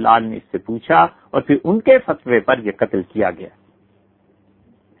رحمۃ اللہ علیہ نے اس سے پوچھا اور پھر ان کے فتوے پر یہ قتل کیا گیا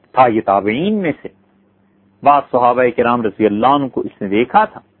تھا۔ یہ تابعین میں سے بعض صحابہ کرام رضی اللہ عنہ کو اس نے دیکھا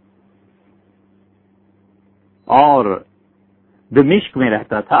تھا، اور دمشق میں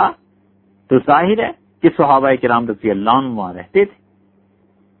رہتا تھا، تو ظاہر ہے کہ صحابہ کرام رضی اللہ عنہ وہاں رہتے تھے۔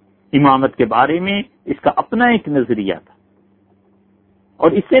 امامت کے بارے میں اس کا اپنا ایک نظریہ تھا،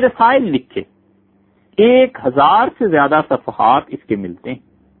 اور اس نے رسائل لکھے، 1000 سے زیادہ صفحات اس کے ملتے ہیں،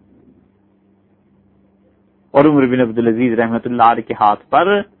 اور عمر بن عبدالعزیز رحمۃ اللہ علیہ کے ہاتھ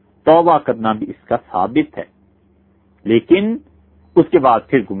پر توبہ کرنا بھی اس کا ثابت ہے، لیکن اس کے بعد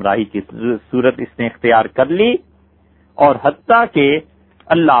پھر گمراہی کی صورت اس نے اختیار کر لی، اور حتیٰ کہ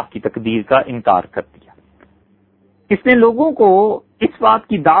اللہ کی تقدیر کا انکار کر دیا۔ اس نے لوگوں کو اس بات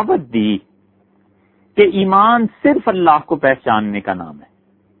کی دعوت دی کہ ایمان صرف اللہ کو پہچاننے کا نام ہے،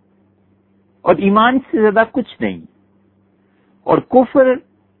 اور ایمان سے زیادہ کچھ نہیں، اور کفر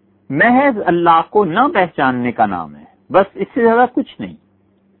محض اللہ کو نہ پہچاننے کا نام ہے، بس اس سے زیادہ کچھ نہیں۔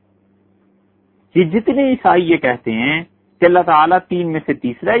 یہ جتنے عیسائی یہ کہتے ہیں کہ اللہ تعالیٰ 3 میں سے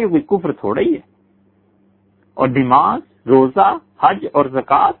تیسرا ہے، یہ کوئی کفر تھوڑا ہی ہے۔ اور نماز، روزہ، حج اور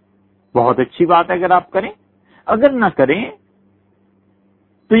زکوٰۃ بہت اچھی بات ہے اگر آپ کریں، اگر نہ کریں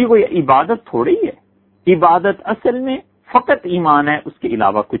تو یہ کوئی عبادت تھوڑی ہے۔ عبادت اصل میں فقط ایمان ہے، اس کے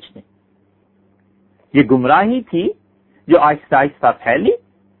علاوہ کچھ نہیں۔ یہ گمراہی تھی جو آہستہ آہستہ پھیلی،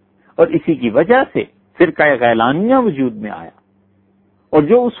 اور اسی کی وجہ سے فرقہ غیلانیہ وجود میں آیا، اور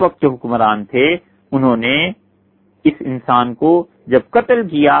جو اس وقت کے حکمران تھے انہوں نے اس انسان کو جب قتل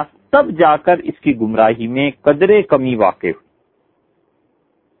کیا تب جا کر اس کی گمراہی میں قدرے کمی واقع ہوئی۔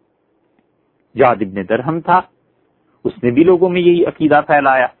 جاد ابن درہم تھا، اس نے بھی لوگوں میں یہی عقیدہ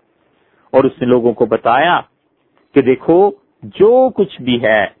پھیلایا، اور اس نے لوگوں کو بتایا کہ دیکھو جو کچھ بھی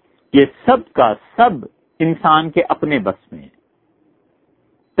ہے یہ سب کا سب انسان کے اپنے بس میں ہے،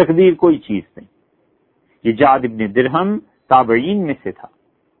 تقدیر کوئی چیز نہیں۔ یہ جاد ابن درہم تابعین میں سے تھا،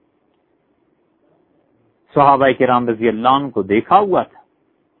 صحابہ کرام رضی اللہ عنہ کو دیکھا ہوا تھا،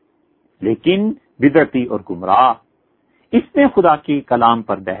 لیکن بدعتی اور گمراہ۔ اس نے خدا کی کلام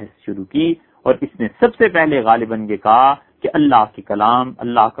پر بحث شروع کی، اور اس نے سب سے پہلے غالباً یہ کہا کہ اللہ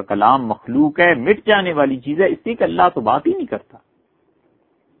کا کلام مخلوق ہے، مٹ جانے والی چیز ہے، اس لیے کہ اللہ تو بات ہی نہیں کرتا۔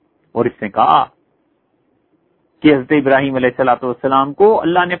 اور اس نے کہا کہ حضرت ابراہیم علیہ الصلوۃ والسلام کو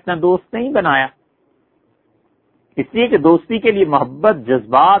اللہ نے اپنا دوست نہیں بنایا، اس لیے کہ دوستی کے لیے محبت،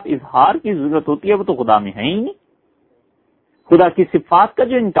 جذبات، اظہار کی ضرورت ہوتی ہے، وہ تو خدا میں ہے ہی نہیں۔ خدا کی صفات کا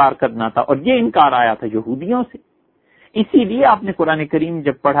جو انکار کرنا تھا، اور یہ انکار آیا تھا یہودیوں سے۔ اسی لیے آپ نے قرآن کریم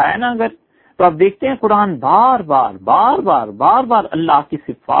جب پڑھا ہے نا اگر، تو آپ دیکھتے ہیں قرآن بار بار اللہ کی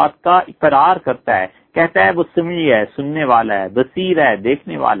صفات کا اقرار کرتا ہے، کہتا ہے وہ سمیع ہے، سننے والا ہے، بصیر ہے،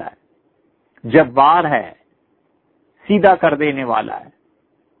 دیکھنے والا ہے، جبار ہے، سیدھا کر دینے والا ہے،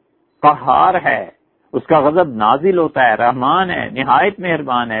 قہار ہے، اس کا غضب نازل ہوتا ہے، رحمان ہے، نہایت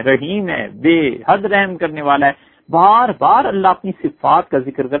مہربان ہے، رحیم ہے، بے حد رحم کرنے والا ہے۔ بار بار اللہ اپنی صفات کا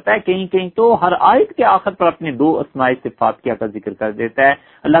ذکر کرتا ہے، کہیں کہیں تو ہر آیت کے آخر پر اپنے 2 اسماء صفات کیا کا ذکر کر دیتا ہے۔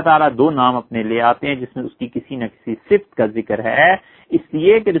 اللہ تعالیٰ 2 نام اپنے لے آتے ہیں جس میں اس کی کسی نہ کسی صفت کا ذکر ہے، اس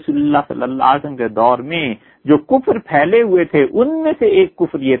لیے کہ رسول اللہ صلی اللہ علیہ وسلم کے دور میں جو کفر پھیلے ہوئے تھے ان میں سے ایک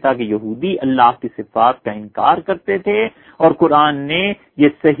کفر یہ تھا کہ یہودی اللہ کی صفات کا انکار کرتے تھے، اور قرآن نے یہ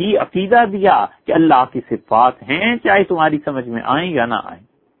صحیح عقیدہ دیا کہ اللہ کی صفات ہیں، چاہے تمہاری سمجھ میں آئیں یا نہ آئیں۔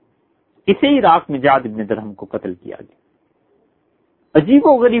 اسے عراق میں جاد ابن درہم کو قتل کیا گیا۔ عجیب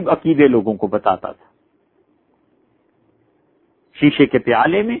و غریب عقیدے لوگوں کو بتاتا تھا۔ شیشے کے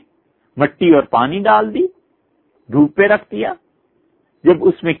پیالے میں مٹی اور پانی ڈال دی، دھوپ پہ رکھ دیا، جب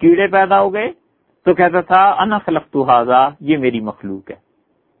اس میں کیڑے پیدا ہو گئے تو کہتا تھا انا خلقت ھذا، یہ میری مخلوق ہے۔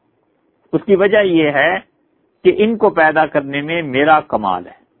 اس کی وجہ یہ ہے کہ ان کو پیدا کرنے میں میرا کمال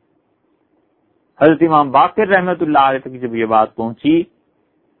ہے۔ حضرت امام باقر رحمت اللہ علیہ تک جب یہ بات پہنچی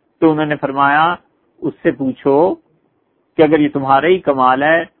تو انہوں نے فرمایا اس سے پوچھو کہ اگر یہ تمہارا ہی کمال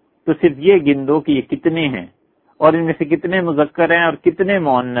ہے تو صرف یہ گن دو کہ یہ کتنے ہیں، اور ان میں سے کتنے مذکر ہیں اور کتنے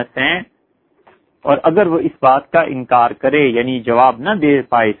مؤنث ہیں، اور اگر وہ اس بات کا انکار کرے یعنی جواب نہ دے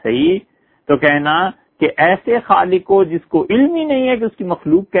پائے صحیح، تو کہنا کہ ایسے خالق کو جس کو علم ہی نہیں ہے کہ اس کی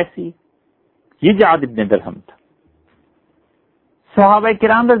مخلوق کیسی ہے۔ یہ جاد ابن درہم تھا۔ صحابہ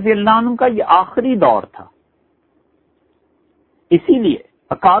کرام رضی اللہ عنہ کا یہ آخری دور تھا، اسی لیے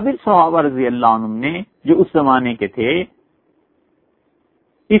اکابر صحابہ رضی اللہ عنہ نے جو اس زمانے کے تھے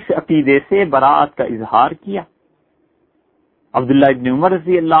اس عقیدے سے براءت کا اظہار کیا۔ عبداللہ ابن عمر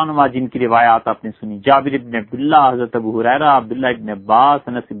رضی اللہ عنہ جن کی روایات آپ نے سنی، جابر ابن عبداللہ، حضرت ابو ہریرہ، عبداللہ ابن عباس،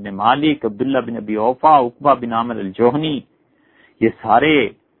 انس ابن مالک، عبداللہ بن ابی اوفا، عقبہ بن عامر الجوہنی، یہ سارے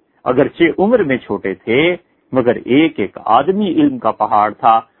اگرچہ عمر میں چھوٹے تھے مگر ایک ایک آدمی علم کا پہاڑ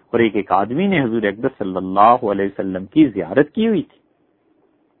تھا، اور ایک ایک آدمی نے حضور اقدس صلی اللہ علیہ وسلم کی زیارت کی ہوئی تھی۔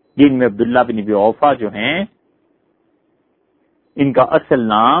 جن میں عبداللہ بن ابی اوفا جو ہیں ان کا اصل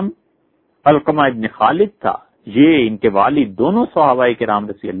نام علقمہ ابن خالد تھا، یہ ان کے والد دونوں صحابہ کرام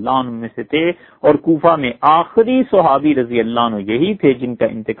رضی اللہ عنہ میں سے تھے، اور کوفہ میں آخری صحابی رضی اللہ عنہ یہی تھے جن کا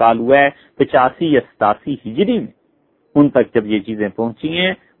انتقال ہوا ہے 85 یا 87 ہجری میں۔ ان تک جب یہ چیزیں پہنچی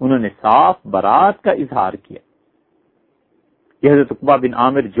ہیں انہوں نے صاف برات کا اظہار کیا۔ یہ حضرت عقبہ بن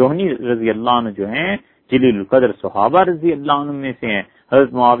عامر جوہنی رضی اللہ عنہ جو ہیں جلیل القدر صحابہ رضی اللہ عنہ میں سے ہیں۔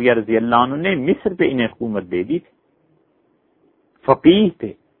 حضرت معاویہ رضی اللہ عنہ نے مصر پہ انہیں حکومت دے دی تھی، فقیہ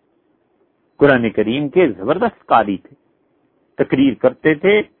تھے، قرآن کریم کے زبردست قاری تھے، تقریر کرتے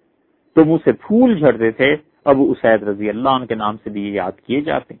تھے تو منہ سے پھول جھڑتے تھے۔ ابو اسید رضی اللہ عنہ کے نام سے بھی یہ یاد کیے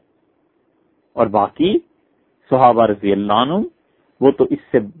جاتے ہیں، اور باقی صحابہ رضی اللہ عنہ وہ تو اس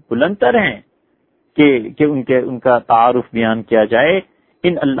سے بلندتر ہیں کہ ان کا تعارف بیان کیا جائے۔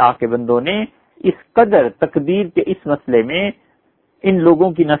 ان اللہ کے بندوں نے اس قدر تقدیر کے اس مسئلے میں ان لوگوں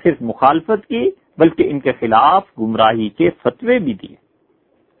کی نہ صرف مخالفت کی بلکہ ان کے خلاف گمراہی کے فتوے بھی دیے۔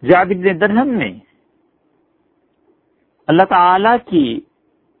 جابر بن درہم نے اللہ تعالی کی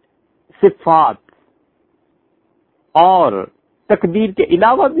صفات اور تقدیر کے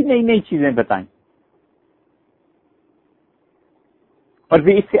علاوہ بھی نئی نئی چیزیں بتائیں، اور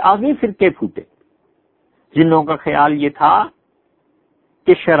پھر اس سے آگے فرقے پھوٹے جن لوگوں کا خیال یہ تھا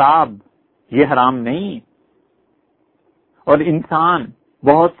کہ شراب یہ حرام نہیں، اور انسان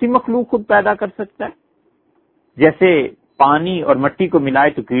بہت سی مخلوق خود پیدا کر سکتا ہے، جیسے پانی اور مٹی کو ملائے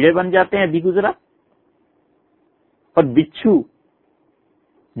تو کیڑے بن جاتے ہیں، ابھی گزرا، اور بچھو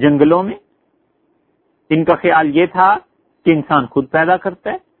جنگلوں میں، ان کا خیال یہ تھا کہ انسان خود پیدا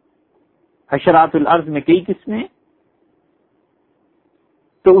کرتا ہے۔ حشرات الارض میں کئی قسمیں،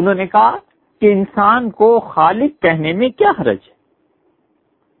 تو انہوں نے کہا کہ انسان کو خالق کہنے میں کیا حرج ہے،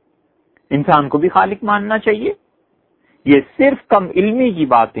 انسان کو بھی خالق ماننا چاہیے۔ یہ صرف کم علمی کی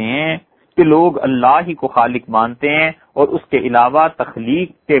باتیں ہیں کہ لوگ اللہ ہی کو خالق مانتے ہیں اور اس کے علاوہ تخلیق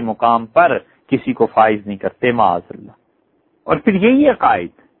کے مقام پر کسی کو فائز نہیں کرتے، معاذ اللہ۔ اور پھر یہی عقائد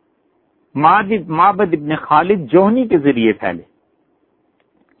معبد ابن خالد جوہنی کے ذریعے پھیلے،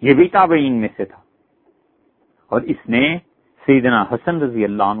 یہ بھی تابعین میں سے تھا، اور اس نے سیدنا حسن رضی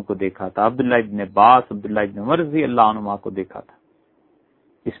اللہ عنہ کو دیکھا تھا، عبداللہ ابن عباس، عبداللہ ابن عمر رضی اللہ عنہ کو دیکھا تھا۔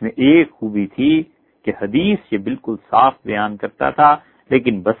 اس میں ایک خوبی تھی کہ حدیث یہ بالکل صاف بیان کرتا تھا،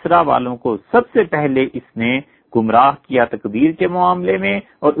 لیکن بصرہ والوں کو سب سے پہلے اس نے گمراہ کیا تقدیر کے معاملے میں،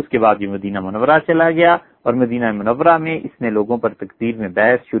 اور اس کے بعد یہ مدینہ منورہ چلا گیا، اور مدینہ منورہ میں اس نے لوگوں پر تقدیر میں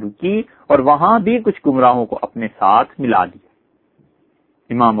بحث شروع کی، اور وہاں بھی کچھ گمراہوں کو اپنے ساتھ ملا لیا۔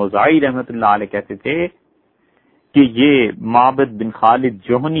 امام اوزاعی رحمۃ اللہ علیہ کہتے تھے کہ یہ معبد بن خالد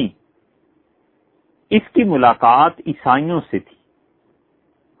جوہنی اس کی ملاقات عیسائیوں سے تھی،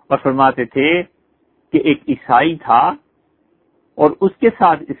 اور فرماتے تھے کہ ایک عیسائی تھا اور اس کے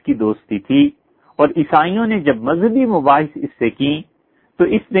ساتھ اس کی دوستی تھی، اور عیسائیوں نے جب مذہبی مباحث اس سے کی تو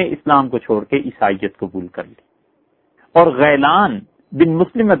اس نے اسلام کو چھوڑ کے عیسائیت قبول کر لی۔ اور غیلان بن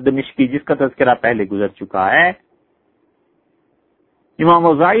مسلم الدمشقی جس کا تذکرہ پہلے گزر چکا ہے، امام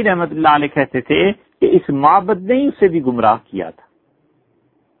اوزاعی رحمۃ اللہ علیہ کہتے تھے کہ اس معبد نے اسے بھی گمراہ کیا تھا،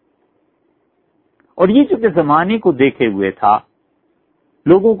 اور یہ چونکہ زمانے کو دیکھے ہوئے تھا،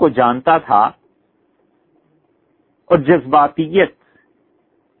 لوگوں کو جانتا تھا، اور جذباتیت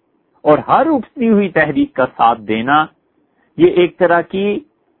اور ہر اٹھتی ہوئی تحریک کا ساتھ دینا یہ ایک طرح کی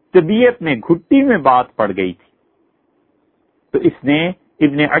طبیعت میں گھٹی میں بات پڑ گئی تھی، تو اس نے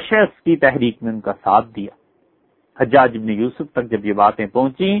ابن اشعث کی تحریک میں ان کا ساتھ دیا۔ حجاج ابن یوسف تک جب یہ باتیں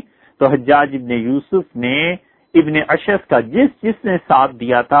پہنچی تو حجاج ابن یوسف نے ابن اشعث کا جس نے ساتھ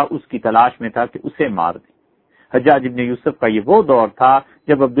دیا تھا اس کی تلاش میں تھا کہ اسے مار دے۔ حجاج ابن یوسف کا یہ وہ دور تھا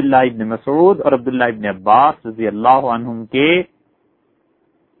جب عبداللہ ابن مسعود اور عبداللہ ابن عباس رضی اللہ عنہم کے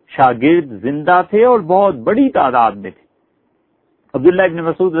شاگرد زندہ تھے اور بہت بڑی تعداد میں تھے۔ عبداللہ ابن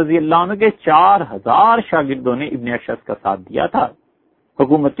مسعود رضی اللہ عنہ کے 4000 شاگردوں نے ابن اشعث کا ساتھ دیا تھا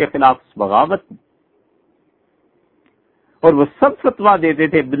حکومت کے خلاف اس بغاوت میں، اور وہ سب فتویٰ دیتے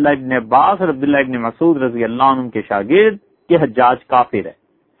تھے عبداللہ ابن عباس اور عبداللہ ابن مسعود رضی اللہ عنہ کے شاگرد کہ حجاج کافر ہے۔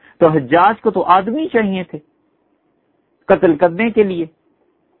 تو حجاج کو تو آدمی چاہیے تھے، قتل کرنے کے لیے۔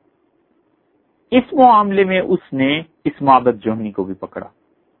 اس معاملے میں اس نے اس معبد جوہنی کو بھی پکڑا،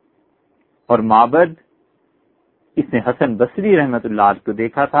 اور معبد اس نے حسن بصری رحمت اللہ علیہ کو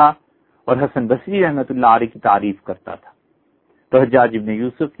دیکھا تھا اور حسن بصری رحمت اللہ علیہ کی تعریف کرتا تھا۔ تو حجاج ابن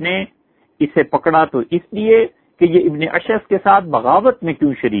یوسف نے اسے پکڑا تو اس لیے کہ یہ ابن اشعث کے ساتھ بغاوت میں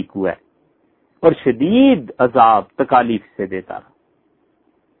کیوں شریک ہوا ہے، اور شدید عذاب تکالیف سے دیتا رہا۔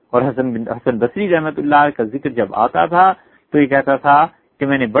 اور حسن بصری رحمت اللہ علیہ کا ذکر جب آتا تھا تو یہ کہتا تھا کہ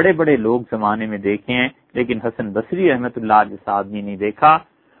میں نے بڑے بڑے لوگ زمانے میں دیکھے ہیں لیکن حسن بصری رحمت اللہ علیہ جیسا آدمی نہیں دیکھا،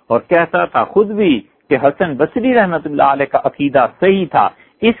 اور کہتا تھا خود بھی کہ حسن بصری رحمت اللہ علیہ کا عقیدہ صحیح تھا،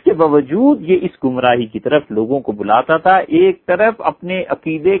 اس کے باوجود یہ اس گمراہی کی طرف لوگوں کو بلاتا تھا، ایک طرف اپنے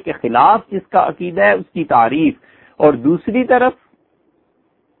عقیدے کے خلاف جس کا عقیدہ ہے اس کی تعریف، اور دوسری طرف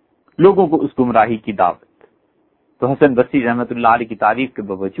لوگوں کو اس گمراہی کی دعوت۔ تو حسن بصری رحمت اللہ علیہ کی تعریف کے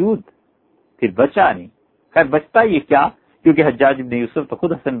باوجود پھر بچا نہیں۔ خیر بچتا یہ کیا، کیونکہ حجاج بن یوسف تو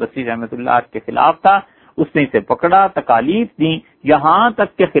خود حسن بصری رحمت اللہ علیہ کے خلاف تھا، اس نے اسے پکڑا، تکالیف دی، یہاں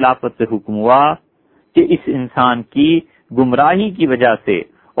تک کہ خلافت سے حکم ہوا کہ اس انسان کی گمراہی کی وجہ سے،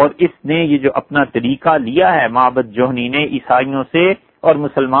 اور اس نے یہ جو اپنا طریقہ لیا ہے معبد جوہنی نے عیسائیوں سے اور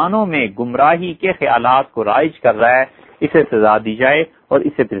مسلمانوں میں گمراہی کے خیالات کو رائج کر رہا ہے، اسے سزا دی جائے، اور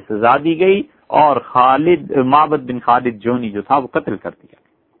اسے پھر سزا دی گئی، اور معبد بن خالد جوہنی جو تھا وہ قتل کر دیا۔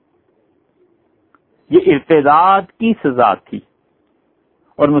 یہ ارتداد کی سزا تھی،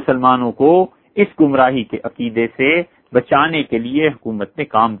 اور مسلمانوں کو اس گمراہی کے عقیدے سے بچانے کے لیے حکومت نے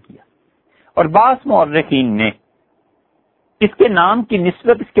کام کیا۔ اور بعض مورخین نے اس کے نام کی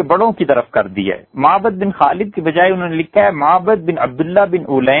نسبت اس کے بڑوں کی طرف کر دی ہے، معبد بن خالد کی بجائے انہوں نے لکھا ہے معبد بن عبداللہ بن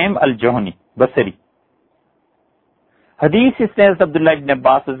علیم الجوہنی بصری۔ حدیث اس نے حضرت عبداللہ ابن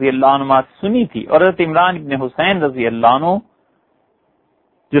عباس رضی اللہ عنہ سنی تھی، اور حضرت عمران ابن حسین رضی اللہ عنہ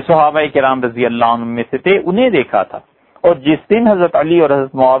جو صحابہ کرام رضی اللہ عنہ میں سے تھے انہیں دیکھا تھا، اور جس دن حضرت علی اور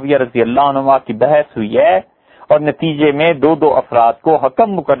حضرت معاویہ رضی اللہ عنہ کی بحث ہوئی ہے اور نتیجے میں دو افراد کو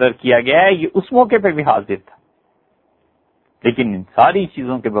حکم مقرر کیا گیا ہے، یہ اس موقع پہ بھی حاضر تھا۔ لیکن ان ساری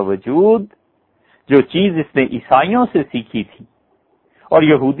چیزوں کے باوجود جو چیز اس نے عیسائیوں سے سیکھی تھی اور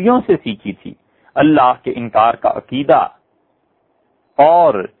یہودیوں سے سیکھی تھی، اللہ کے انکار کا عقیدہ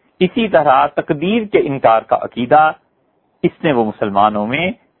اور اسی طرح تقدیر کے انکار کا عقیدہ، اس نے وہ مسلمانوں میں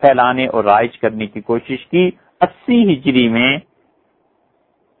پھیلانے اور رائج کرنے کی کوشش کی۔ 80 ہجری میں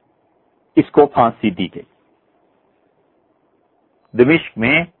اس کو پھانسی دی گئی۔ دمشق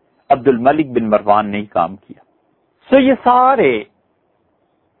میں عبد الملک بن مروان نے کام کیا۔ یہ سارے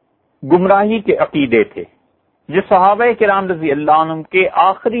گمراہی کے عقیدے تھے جو صحابہ کرام رضی اللہ عنہ کے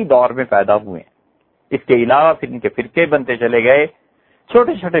آخری دور میں پیدا ہوئے۔ اس کے علاوہ پھر ان کے فرقے بنتے چلے گئے،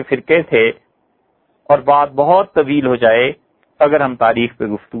 چھوٹے چھوٹے فرقے تھے، اور بات بہت طویل ہو جائے اگر ہم تاریخ پہ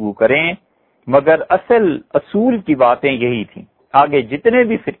گفتگو کریں، مگر اصول کی باتیں یہی تھیں۔ آگے جتنے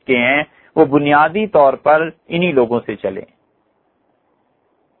بھی فرقے ہیں وہ بنیادی طور پر انہی لوگوں سے چلے،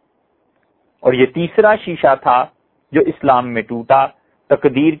 اور یہ تیسرا شیشہ تھا جو اسلام میں ٹوٹا،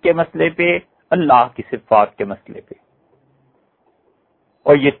 تقدیر کے مسئلے پہ، اللہ کی صفات کے مسئلے پہ،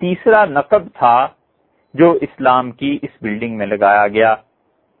 اور یہ تیسرا نقب تھا جو اسلام کی اس بلڈنگ میں لگایا گیا،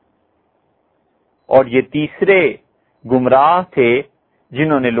 اور یہ تیسرے گمراہ تھے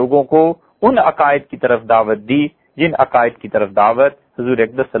جنہوں نے لوگوں کو ان عقائد کی طرف دعوت دی جن عقائد کی طرف دعوت حضور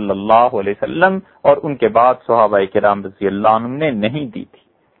اقدس صلی اللہ علیہ وسلم اور ان کے بعد صحابہ کرام رضی اللہ عنہم نے نہیں دی تھی۔